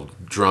 got all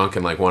drunk,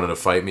 and like wanted to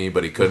fight me,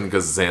 but he couldn't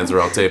because his hands were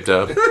all taped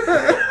up.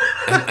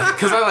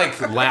 Because I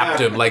like lapped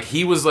him, like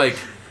he was like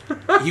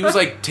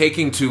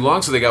taking too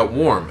long, so they got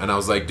warm, and I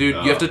was like, "Dude,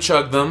 you have to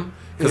chug them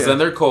because then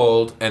they're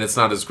cold and it's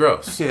not as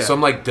gross." Yeah. So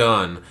I'm like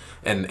done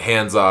and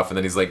hands off, and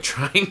then he's like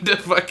trying to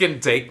fucking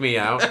take me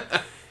out.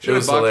 It Should've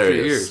was boxed your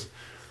hilarious. ears.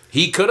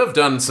 He could have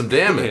done some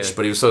damage, Yeah.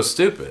 but he was so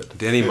stupid.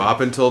 Danny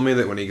Maupin told me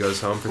that when he goes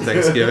home for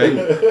Thanksgiving,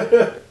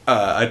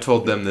 I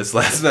told them this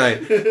last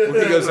night. When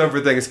he goes home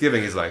for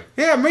Thanksgiving, he's like,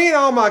 "Yeah, me and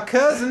all my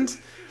cousins,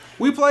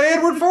 we play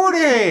Edward 40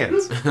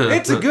 hands.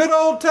 It's a good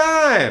old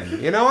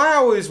time. You know, I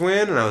always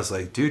win." And I was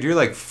like, "Dude, you're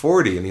like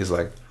 40." And he's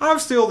like, "I'm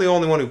still the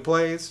only one who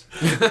plays.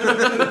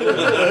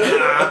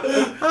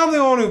 I'm the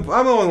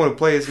only one who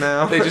plays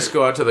now." They just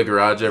go out to the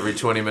garage every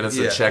 20 minutes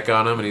Yeah. and check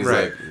on him, and he's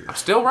Right. like, "I'm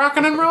still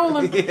rocking and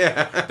rolling.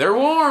 Yeah. They're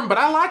warm, but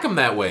I like them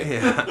that way.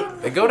 Yeah.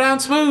 They go down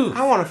smooth."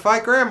 I want to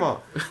fight Grandma.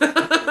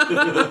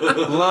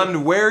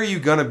 Lund, where are you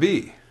gonna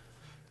be?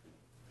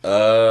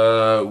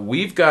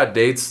 We've got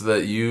dates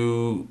that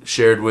you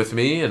shared with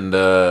me, and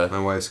My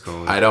wife's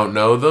calling. I don't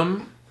know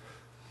them.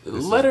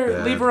 is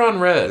bad. Leave her on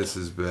red. This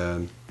is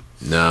bad.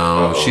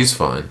 No, she's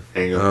fine.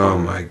 Hang up Oh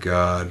on my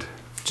god.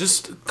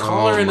 Just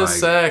call Oh her in my a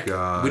sec.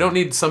 God. We don't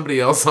need somebody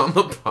else on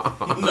the pod.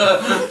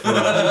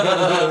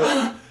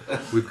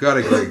 We've got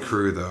a great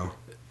crew though.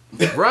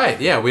 Right,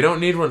 yeah, we don't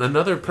need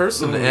another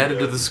person added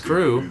to this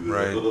crew.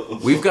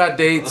 Right. We've got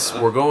dates.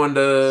 We're going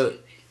to...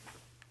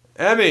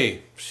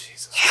 Emmy,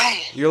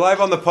 Hi. you're live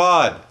on the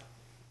pod.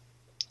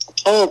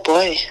 Oh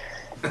boy.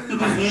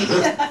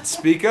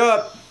 Speak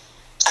up.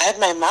 I had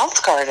my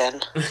mouth guard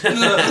in.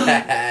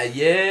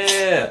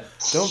 Yeah.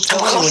 Don't tell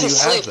I'm me going when to you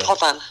sleep. have them.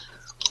 Hold on.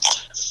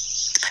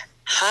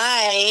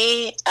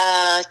 Hi.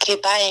 Okay,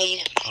 bye.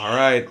 All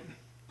right.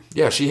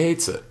 Yeah, she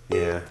hates it.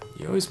 Yeah.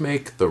 You always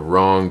make the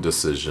wrong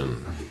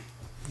decision.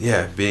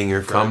 Yeah, being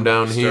your friend. Come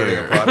down starting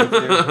here. a pod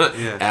with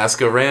you. Yeah.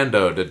 Ask a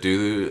rando to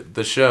do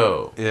the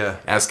show. Yeah.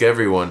 Ask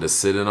everyone to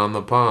sit in on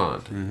the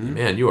pond.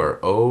 Man, you are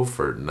 0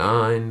 for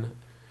 9.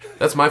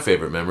 That's my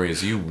favorite memory,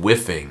 is you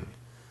whiffing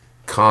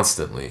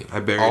constantly. I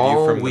buried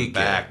all you from weekend. the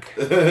back.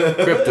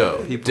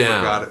 Crypto, People down.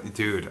 forgot it.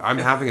 Dude, I'm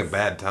having a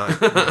bad time.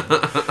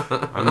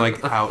 I'm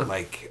like out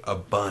like a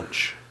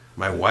bunch.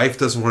 My wife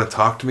doesn't want to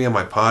talk to me on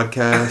my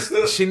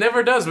podcast. She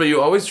never does, but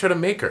you always try to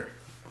make her.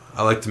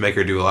 I like to make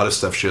her do a lot of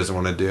stuff she doesn't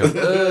want to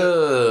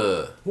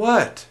do.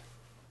 What?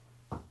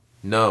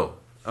 No.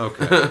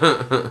 Okay.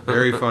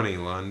 Very funny,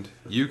 Lund.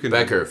 You can.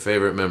 Becker,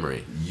 favorite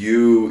memory.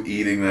 You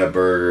eating that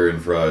burger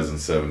and fries in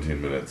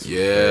 17 minutes.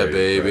 Yeah, Very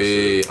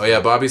baby. impressive. Oh, yeah,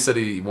 Bobby said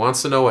he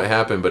wants to know what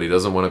happened, but he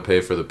doesn't want to pay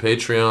for the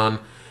Patreon.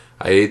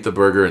 I ate the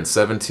burger in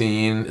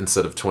 17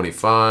 instead of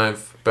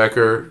 25.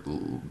 Becker,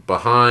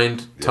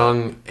 behind,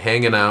 tongue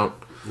hanging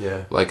out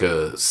Yeah. like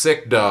a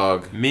sick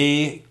dog.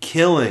 Me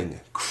killing,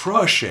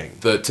 crushing.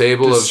 The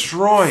table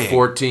Destroying. of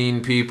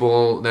 14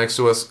 people next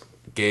to us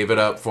gave it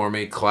up for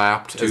me,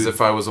 clapped as Dude. if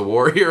I was a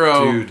war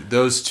hero. Dude,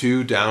 those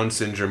two Down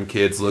syndrome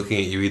kids looking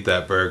at you eat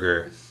that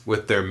burger.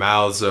 with their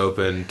mouths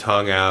open,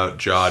 tongue out,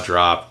 jaw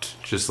dropped,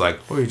 just like.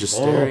 Or you're just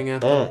staring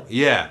at them.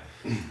 Yeah.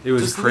 It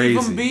was Just crazy.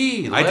 leave 'em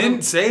be. I Let didn't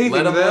 'em- say anything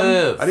let to 'em them.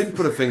 live. I didn't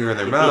put a finger in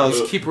their mouths.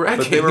 Just keep But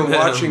wrecking they were them.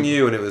 watching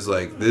you, and it was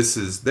like, this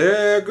is,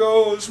 there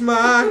goes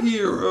my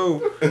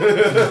hero.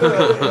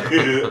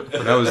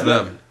 That was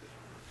them.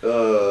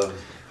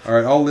 All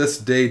right, I'll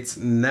list dates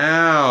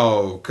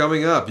now.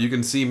 Coming up, you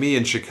can see me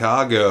in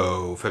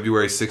Chicago,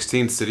 February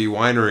 16th, City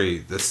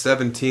Winery. The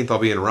 17th, I'll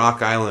be in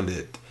Rock Island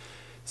at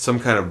some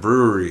kind of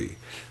brewery.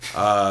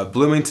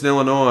 Bloomington,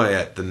 Illinois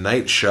at the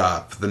Night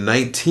Shop. The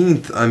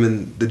 19th, I'm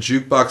in the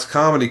Jukebox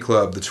Comedy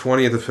Club. The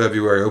 20th of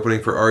February,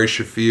 opening for Ari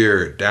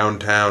Shafir at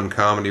Downtown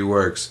Comedy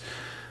Works.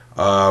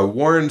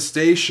 Warren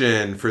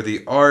Station for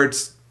the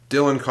Arts,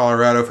 Dillon,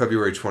 Colorado,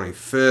 February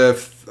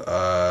 25th.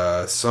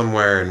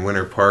 Somewhere in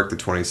Winter Park, the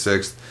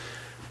 26th.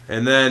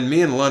 And then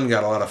me and Lund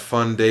got a lot of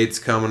fun dates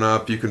coming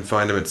up. You can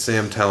find them at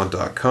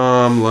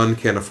samtalent.com. Lund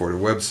can't afford a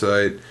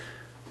website.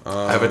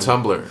 I have a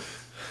Tumblr.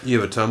 You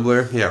have a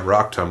Tumblr? Yeah,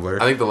 rock Tumblr.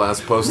 I think the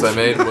last post I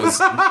made was.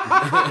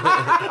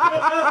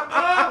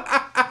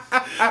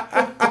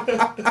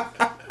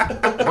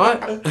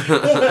 What?